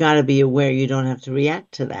be aware you don't have to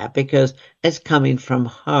react to that, because it's coming from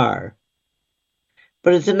her.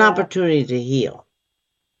 But it's an opportunity to heal.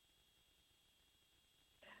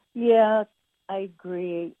 Yeah, I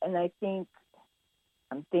agree. And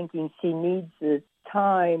I'm thinking she needs the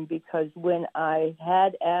time, because when I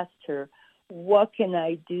had asked her, what can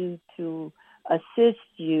I do to assist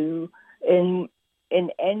you in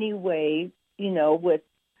any way, with,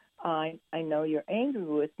 I know you're angry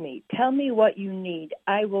with me. Tell me what you need.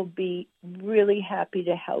 I will be really happy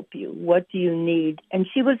to help you. What do you need? And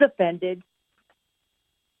she was offended.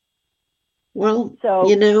 Well, So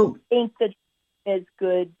I think that it's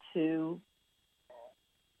good to,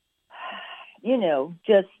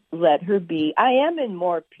 just let her be. I am in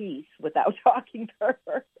more peace without talking to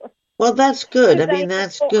her. well, that's good. I mean,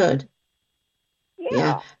 that's good.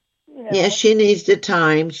 Yeah. Yeah, she needs the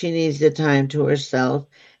time. She needs the time to herself.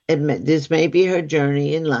 This may be her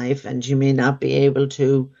journey in life, and she may not be able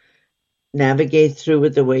to navigate through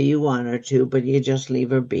it the way you want her to, but you just leave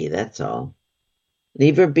her be. That's all.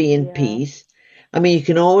 Leave her be in peace. I mean, you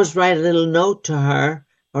can always write a little note to her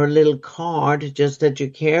or a little card, just that you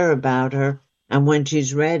care about her. And when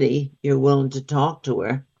she's ready, you're willing to talk to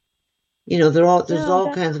her. There's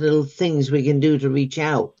all kinds of little things we can do to reach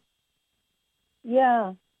out.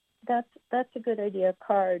 Yeah, that's a good idea.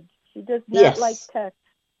 Cards. She does not like text.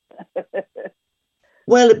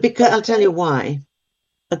 Well, because I'll tell you why.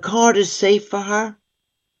 A card is safe for her.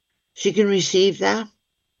 She can receive that.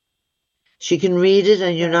 She can read it,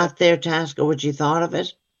 and you're not there to ask her what she thought of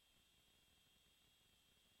it.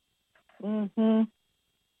 Mm-hmm.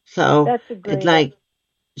 So it's like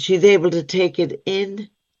she's able to take it in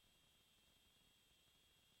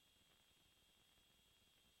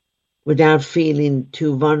without feeling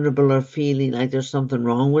too vulnerable or feeling like there's something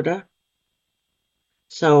wrong with her.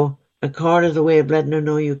 So a card is a way of letting her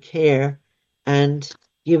know you care and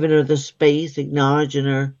giving her the space, acknowledging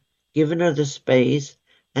her, giving her the space,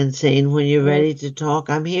 and saying, when you're ready to talk,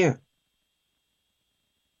 I'm here.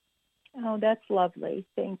 Oh, that's lovely.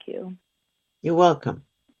 Thank you. You're welcome.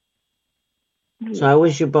 So I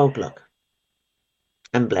wish you both luck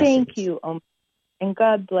and blessings. Thank you, and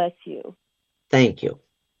God bless you. Thank you.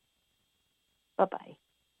 Bye-bye.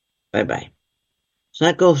 Bye-bye. So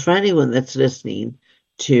that goes for anyone that's listening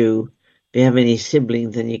to, if you have any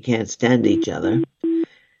siblings and you can't stand each other.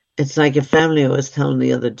 It's like a family I was telling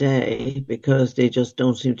the other day, because they just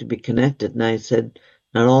don't seem to be connected. And I said,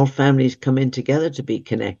 not all families come in together to be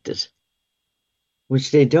connected, which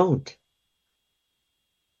they don't.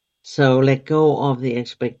 So let go of the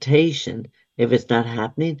expectation. If it's not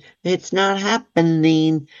happening, it's not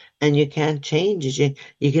happening, and you can't change it.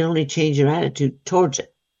 You can only change your attitude towards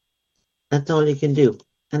it. That's all you can do.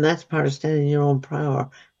 And that's part of standing in your own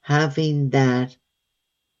power, having that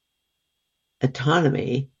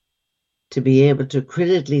autonomy to be able to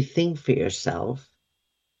critically think for yourself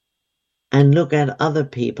and look at other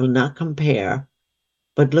people, not compare,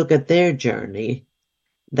 but look at their journey.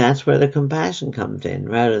 That's where the compassion comes in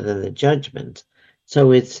rather than the judgment.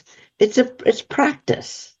 So it's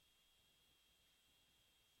practice.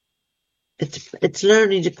 It's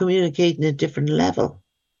learning to communicate in a different level.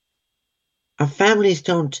 Our families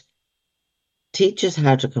don't teach us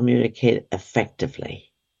how to communicate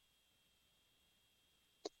effectively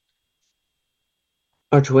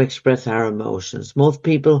or to express our emotions. Most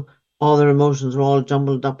people, all their emotions are all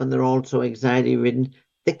jumbled up and they're all so anxiety ridden,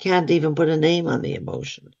 they can't even put a name on the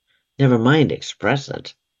emotion. Never mind express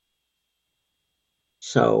it.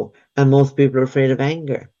 So, and most people are afraid of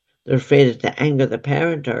anger. They're afraid to anger the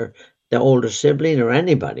parent or the older sibling or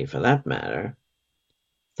anybody for that matter.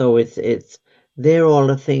 So they're all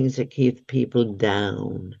the things that keep people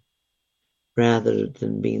down rather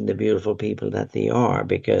than being the beautiful people that they are,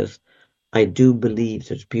 because I do believe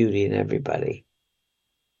there's beauty in everybody.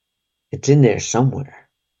 It's in there somewhere.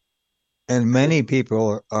 And many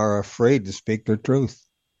people are afraid to speak their truth.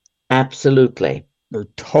 Absolutely. They're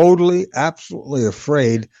totally, absolutely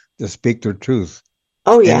afraid to speak their truth.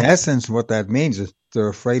 Oh, yeah. In essence, what that means is they're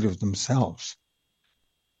afraid of themselves.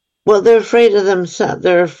 Well, they're afraid of themselves.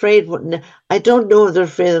 They're afraid. I don't know if they're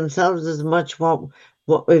afraid of themselves as much. What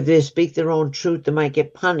if they speak their own truth, they might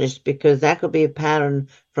get punished, because that could be a pattern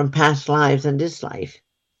from past lives and this life.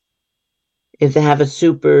 If they have a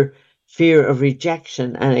super fear of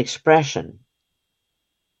rejection and expression,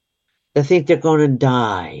 they think they're going to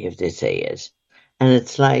die if they say it. And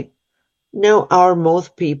it's like, no,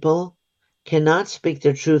 most people cannot speak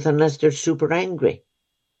their truth unless they're super angry.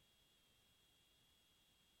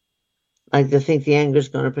 Like they think the anger is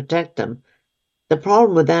going to protect them. The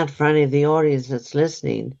problem with that, for any of the audience that's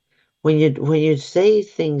listening, when you say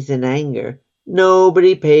things in anger,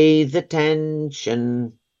 nobody pays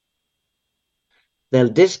attention. They'll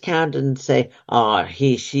discount it and say, oh,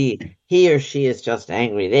 he or she is just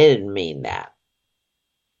angry. They didn't mean that.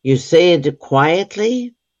 You say it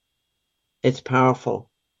quietly, it's powerful.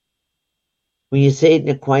 When you say it in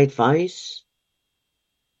a quiet voice,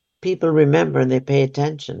 people remember and they pay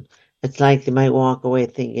attention. It's like they might walk away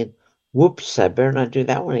thinking, whoops, I better not do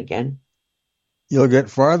that one again. You'll get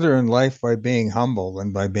farther in life by being humble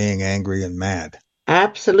than by being angry and mad.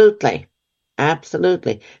 Absolutely.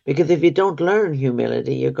 Absolutely. Because if you don't learn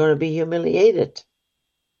humility, you're going to be humiliated.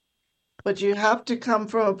 But you have to come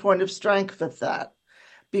from a point of strength with that.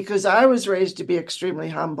 Because I was raised to be extremely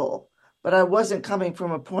humble, but I wasn't coming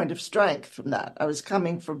from a point of strength from that. I was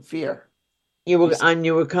coming from fear. You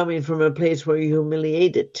were coming from a place where you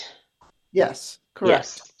humiliated. Yes, correct.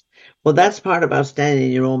 Yes. Well, that's part about standing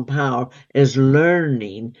in your own power, is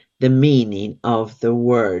learning the meaning of the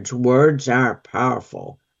words. Words are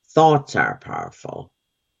powerful. Thoughts are powerful.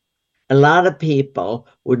 A lot of people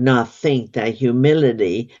would not think that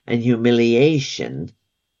humility and humiliation,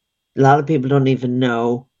 a lot of people don't even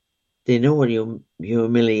know, they know what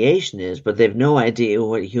humiliation is, but they've no idea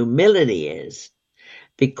what humility is.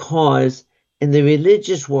 Because in the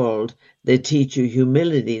religious world, they teach you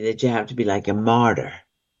humility, that you have to be like a martyr.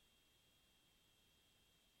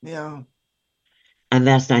 Yeah. And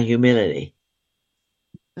that's not humility.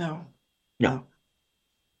 No.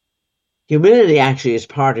 Humility actually is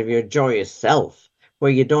part of your joyous self, where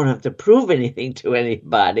you don't have to prove anything to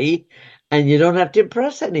anybody and you don't have to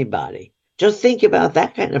impress anybody. Just think about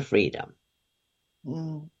that kind of freedom.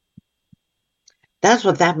 That's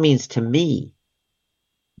what that means to me.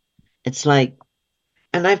 It's like,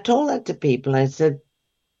 and I've told that to people, I said,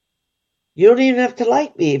 you don't even have to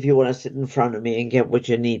like me if you want to sit in front of me and get what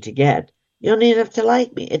you need to get. You don't even have to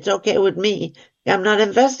like me. It's okay with me. I'm not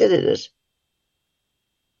invested in it.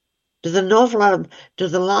 There's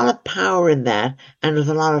a lot of power in that, and there's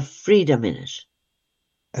a lot of freedom in it.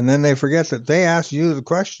 And then they forget that they asked you the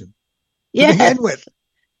question to begin with.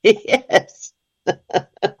 Yes.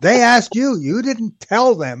 They asked you. You didn't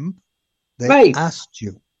tell them. They asked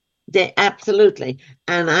you. Absolutely.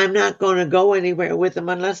 And I'm not going to go anywhere with them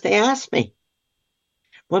unless they ask me.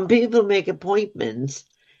 When people make appointments,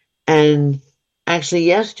 and actually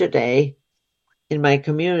yesterday in my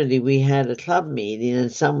community, we had a club meeting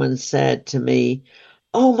and someone said to me,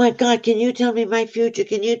 oh my God, can you tell me my future?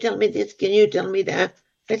 Can you tell me this? Can you tell me that?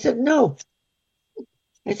 I said, no.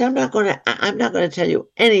 I said, I'm not going to tell you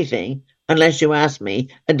anything unless you ask me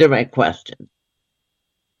a direct question.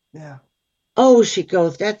 Yeah. Oh, she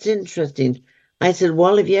goes, that's interesting. I said,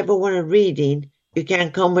 well, if you ever want a reading, you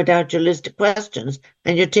can't come without your list of questions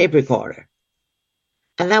and your tape recorder.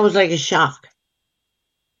 And that was like a shock.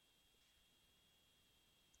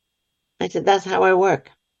 I said, that's how I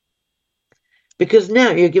work. Because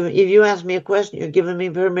now if you ask me a question, you're giving me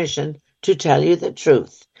permission to tell you the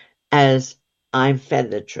truth as I'm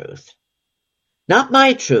fed the truth. Not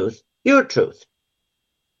my truth, your truth.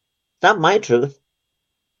 Not my truth.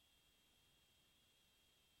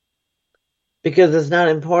 Because it's not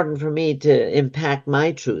important for me to impact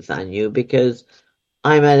my truth on you, because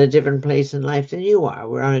I'm at a different place in life than you are.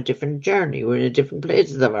 We're on a different journey. We're in different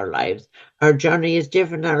places of our lives. Our journey is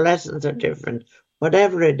different. Our lessons are different.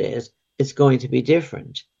 Whatever it is, it's going to be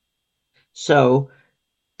different. So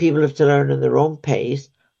people have to learn at their own pace.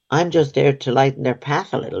 I'm just there to lighten their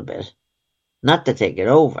path a little bit, not to take it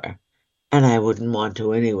over. And I wouldn't want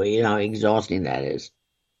to anyway. You know how exhausting that is.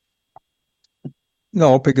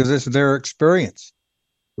 No, because it's their experience.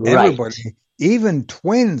 Right. Everybody, even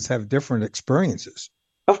twins, have different experiences.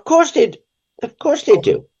 Of course they do. Of course they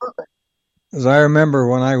do. As I remember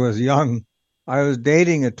when I was young, I was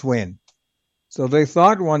dating a twin. So they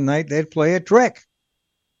thought one night they'd play a trick.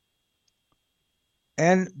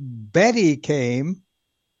 And Betty came.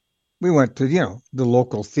 We went to, the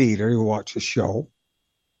local theater to watch a show.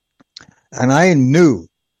 And I knew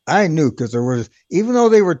because there was, even though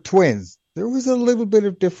they were twins, there was a little bit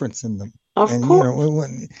of difference in them. Of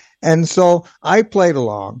course. And so I played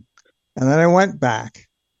along, and then I went back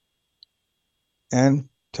and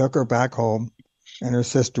took her back home, and her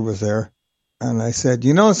sister was there. And I said,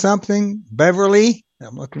 you know something, Beverly?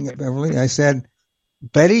 I'm looking at Beverly. I said,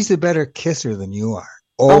 Betty's a better kisser than you are.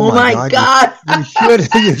 Oh my God. You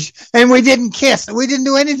should. And we didn't kiss. We didn't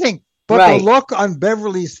do anything. But the look on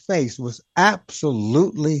Beverly's face was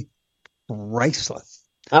absolutely priceless.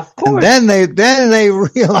 Of course. And then they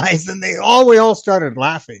realized, and we all started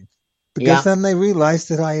laughing, because then they realized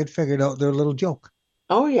that I had figured out their little joke.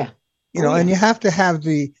 Oh yeah. And you have to have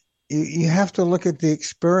you have to look at the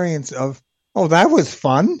experience of, oh, that was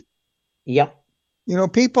fun. Yep.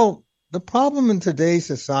 People, the problem in today's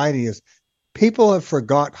society is people have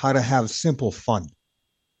forgot how to have simple fun.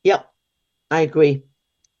 Yep. I agree.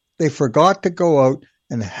 They forgot to go out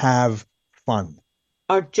and have fun.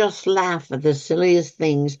 Or just laugh at the silliest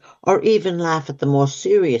things, or even laugh at the more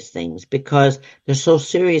serious things because they're so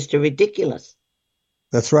serious they're ridiculous.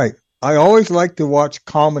 That's right. I always like to watch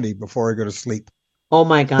comedy before I go to sleep. Oh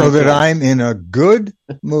my God. So that yes. I'm in a good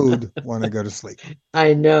mood when I go to sleep.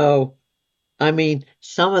 I know. I mean,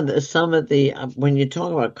 some of the when you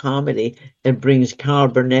talk about comedy, it brings Carl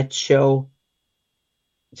Burnett's show,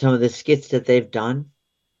 some of the skits that they've done.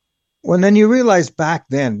 Well, then you realize back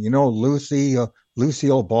then,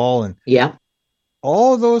 Lucille Ball and yeah,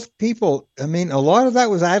 all those people. I mean, a lot of that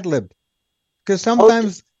was ad lib because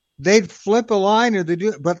sometimes they'd flip a line or they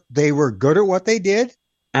do, but they were good at what they did.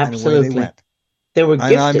 Absolutely, and away they went. They were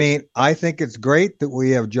gifted. And I mean, I think it's great that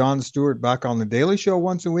we have Jon Stewart back on the Daily Show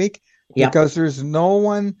once a week because there's no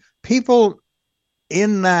one, people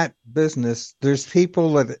in that business, there's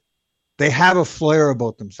people that they have a flair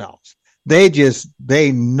about themselves.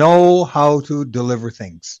 They know how to deliver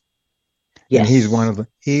things. Yes. And he's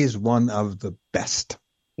one of the best.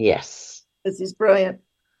 Yes. He's brilliant.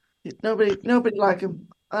 Nobody like him.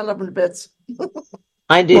 I love him to bits.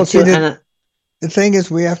 I do too. The thing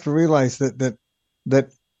is, we have to realize that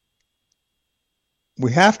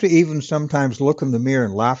we have to even sometimes look in the mirror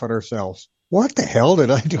and laugh at ourselves. What the hell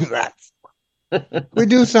did I do that? We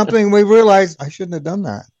do something, we realize I shouldn't have done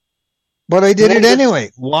that. But I did it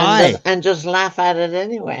anyway. Why? And just laugh at it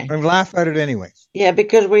anyway. And laugh at it anyway. Yeah,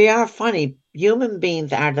 because we are funny. Human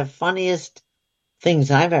beings are the funniest things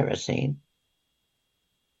I've ever seen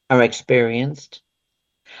or experienced.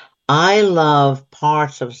 I love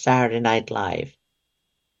parts of Saturday Night Live.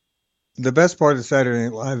 The best part of Saturday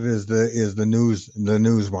Night Live is the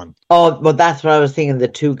news one. Oh, well, that's what I was thinking. The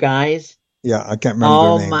two guys. Yeah, I can't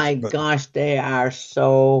remember their names. Oh my gosh, they are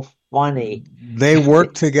so funny. They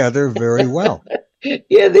work together very well.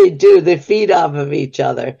 Yeah, they do. They feed off of each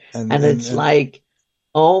other. And it's like,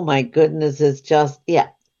 oh my goodness, it's just,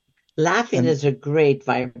 laughing is a great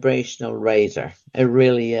vibrational razor. It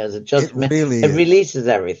really is. It releases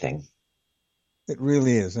everything. It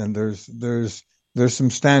really is. And there's some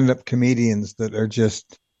stand-up comedians that are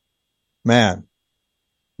just mad.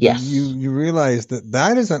 Yes. You realize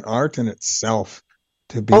that is an art in itself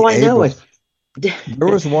to be I know it. There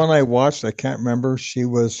was one I watched, I can't remember.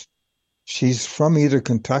 She's from either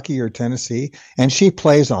Kentucky or Tennessee, and she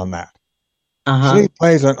plays on that. She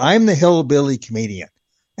plays on, I'm the hillbilly comedian,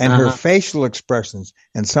 and her facial expressions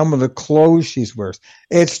and some of the clothes she wears.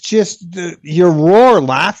 It's just, you roar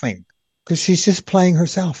laughing because she's just playing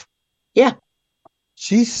herself. Yeah.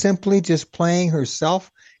 She's simply just playing herself.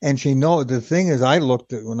 And the thing is,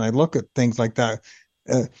 when I look at things like that,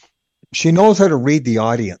 she knows how to read the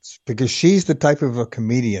audience because she's the type of a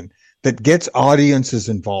comedian that gets audiences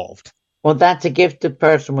involved. Well, that's a gifted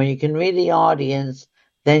person. When you can read the audience,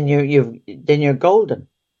 then you're golden.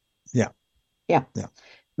 Yeah.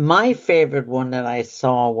 My favorite one that I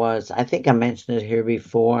saw was, I think I mentioned it here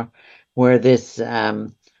before, where this,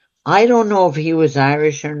 I don't know if he was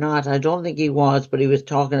Irish or not. I don't think he was, but he was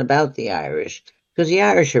talking about the Irish because the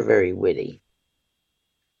Irish are very witty.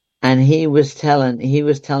 And he was telling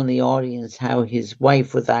the audience how his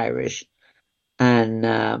wife was Irish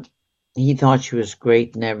and he thought she was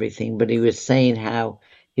great and everything, but he was saying how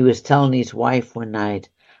he was telling his wife one night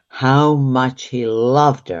how much he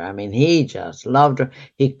loved her. I mean, he just loved her.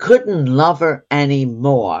 He couldn't love her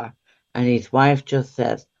anymore. And his wife just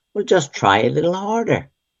says, well, just try a little harder.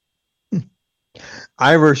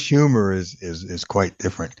 Irish humor is quite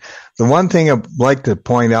different. The one thing I'd like to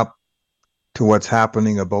point up to what's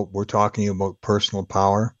happening we're talking about personal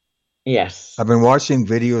power. Yes. I've been watching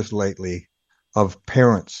videos lately of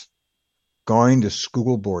parents going to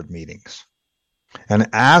school board meetings and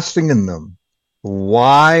asking them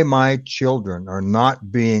why my children are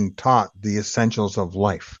not being taught the essentials of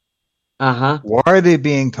life. Why are they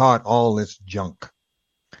being taught all this junk?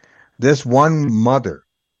 This one mother,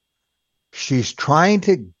 she's trying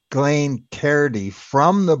to gain clarity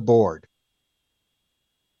from the board.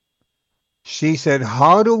 She said,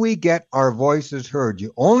 how do we get our voices heard?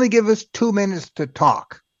 You only give us 2 minutes to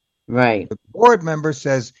talk. Right. The board member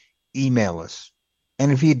says, email us.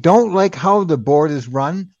 And if you don't like how the board is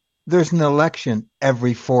run, there's an election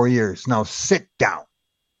every 4 years. Now sit down.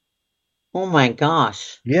 Oh my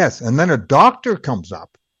gosh. Yes. And then a doctor comes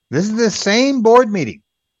up. This is the same board meeting.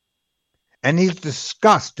 And he's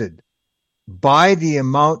disgusted by the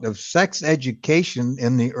amount of sex education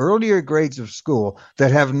in the earlier grades of school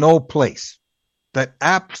that have no place, that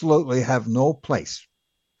absolutely have no place.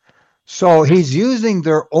 So he's using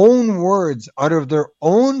their own words out of their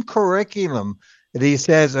own curriculum that he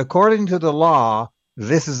says, according to the law,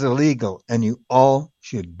 this is illegal and you all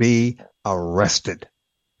should be arrested.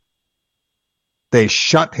 They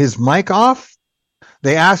shut his mic off.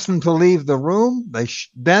 They asked him to leave the room.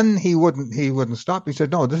 Then he wouldn't stop. He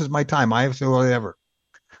said, "No, this is my time. I have to do whatever."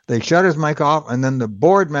 They shut his mic off, and then the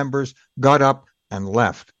board members got up and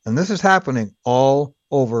left. And this is happening all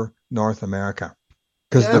over North America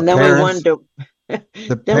because Yeah. And then we wonder.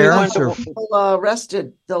 the parents are people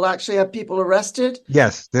arrested. They'll actually have people arrested.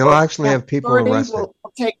 Yes, they'll actually have people arrested. Will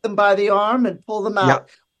take them by the arm and pull them out Yep.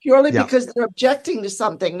 purely Yep. because they're objecting to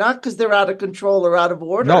something, not because they're out of control or out of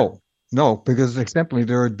order. No, because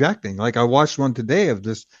they're objecting. Like I watched one today of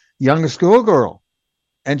this young schoolgirl,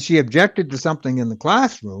 and she objected to something in the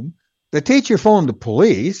classroom. The teacher phoned the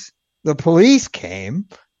police. The police came,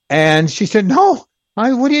 and she said, "No,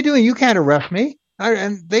 what are you doing? You can't arrest me."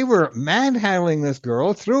 And they were manhandling this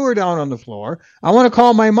girl, threw her down on the floor. "I want to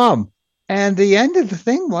call my mom." And the end of the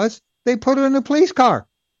thing was they put her in a police car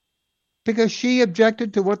because she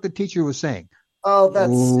objected to what the teacher was saying. Oh,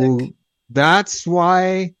 that's sick. That's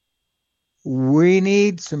why we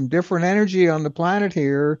need some different energy on the planet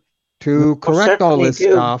here to correct all this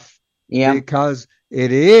stuff. Yeah. Because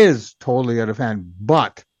it is totally out of hand.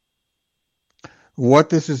 But what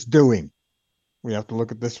this is doing, we have to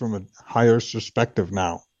look at this from a higher perspective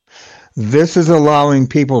now. This is allowing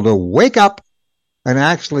people to wake up and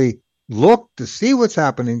actually look to see what's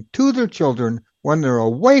happening to their children when they're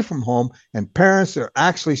away from home, and parents are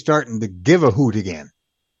actually starting to give a hoot again.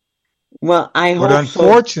 Well, but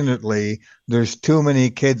unfortunately, there's too many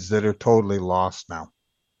kids that are totally lost now.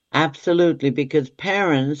 Absolutely, because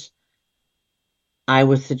parents, I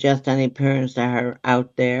would suggest any parents that are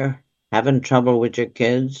out there having trouble with your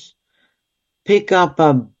kids, pick up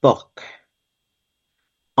a book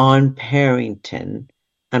on parenting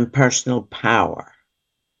and personal power.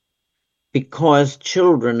 Because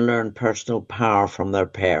children learn personal power from their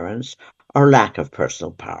parents or lack of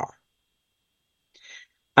personal power.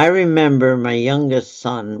 I remember my youngest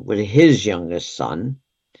son with his youngest son,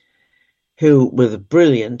 who was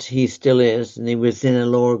brilliant, he still is, and he was in a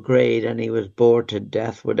lower grade and he was bored to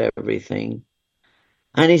death with everything.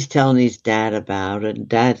 And he's telling his dad about it. And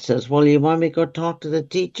Dad says, "Well, you want me to go talk to the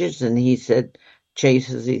teachers?" And he said, Chase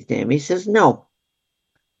is his name. He says, "No,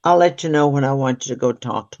 I'll let you know when I want you to go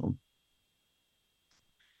talk to him."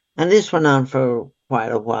 And this went on for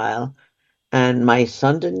quite a while, and my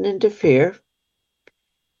son didn't interfere.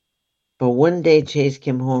 But one day Chase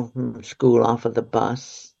came home from school off of the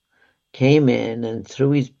bus, came in and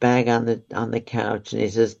threw his bag on the couch, and he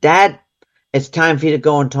says, "Dad, it's time for you to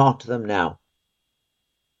go and talk to them now."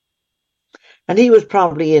 And he was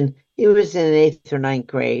in 8th or 9th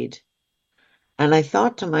grade. And I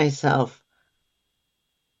thought to myself,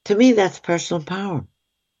 to me, that's personal power.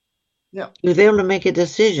 Yeah. He was able to make a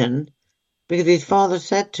decision because his father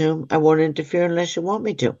said to him, "I won't interfere unless you want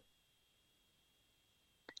me to."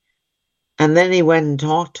 And then he went and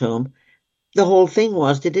talked to him. The whole thing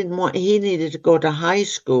was he needed to go to high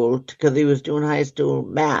school because he was doing high school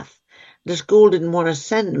math. The school didn't want to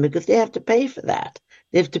send him because they have to pay for that.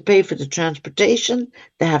 They have to pay for the transportation.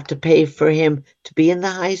 They have to pay for him to be in the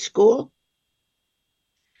high school.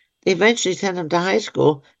 They eventually sent him to high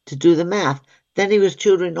school to do the math. Then he was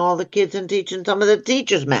tutoring all the kids and teaching some of the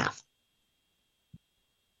teachers math.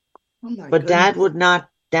 Oh my But goodness.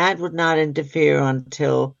 Dad would not interfere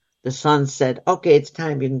until the son said, "Okay, it's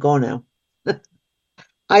time, you can go now."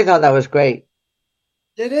 I thought that was great.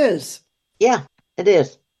 It is. Yeah, it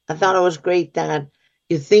is. I thought it was great that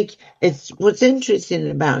you think what's interesting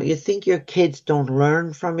about you think your kids don't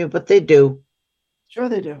learn from you, but they do. Sure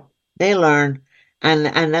they do. They learn,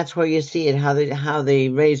 and that's where you see it, how they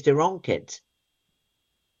raise their own kids.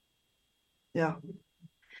 Yeah.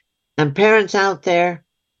 And parents out there,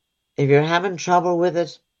 if you're having trouble with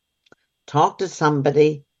it, talk to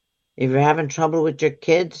somebody. If you're having trouble with your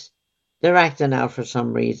kids, they're acting out for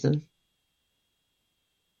some reason.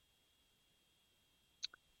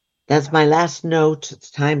 That's my last note.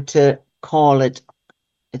 It's time to call it.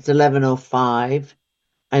 It's 11:05.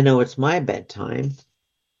 I know it's my bedtime.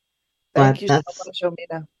 Thank you so much,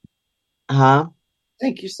 Omena. Huh?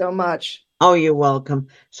 Thank you so much. Oh, you're welcome.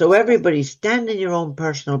 So everybody stand in your own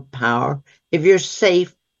personal power. If you're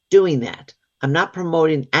safe doing that. I'm not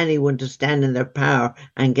promoting anyone to stand in their power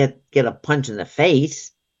and get a punch in the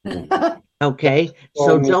face. Okay?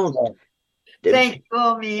 So don't. Thank you,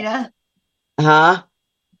 Omena. Huh?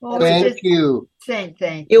 Well, Thank you. Saying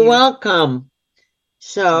thank You're you. welcome.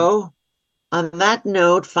 So, on that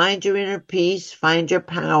note, find your inner peace, find your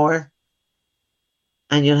power,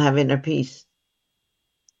 and you'll have inner peace.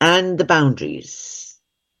 And the boundaries.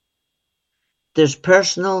 There's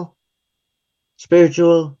personal,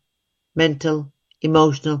 spiritual, mental,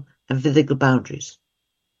 emotional, and physical boundaries.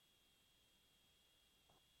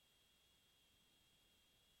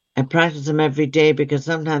 I practice them every day because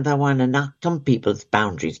sometimes I want to knock some people's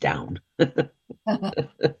boundaries down.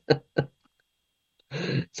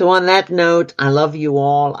 So on that note, I love you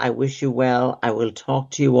all. I wish you well. I will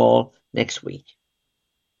talk to you all next week.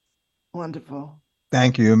 Wonderful.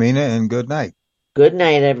 Thank you, Omena, and good night. Good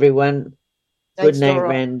night, everyone. Thanks, Good night, Dora.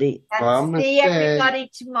 Randy. And see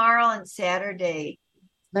everybody tomorrow and Saturday.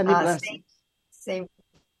 Many blessings. Same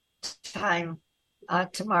time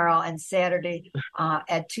tomorrow and Saturday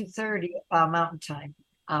at 2:30 Mountain Time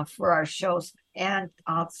for our shows. And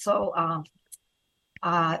also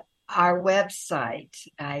our website.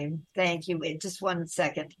 I thank you. Just 1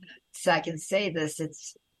 second so I can say this.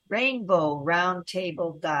 It's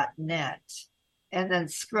rainbowroundtable.net. And then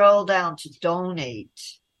scroll down to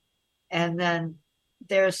donate. And then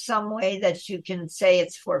there's some way that you can say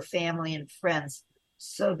it's for family and friends.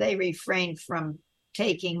 So they refrain from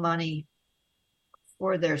taking money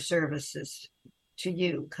for their services to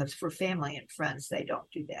you, because for family and friends, they don't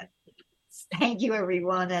do that. Thank you,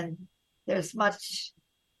 everyone. And there's much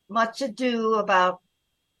ado about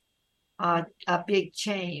a big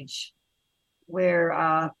change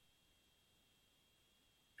where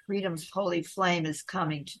freedom's holy flame is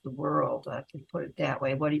coming to the world. I can put it that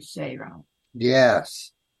way. What do you say, Rama?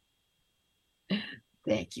 Yes.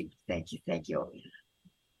 Thank you.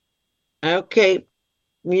 Okay,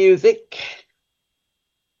 music.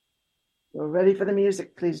 We're ready for the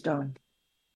music, please, Dawn.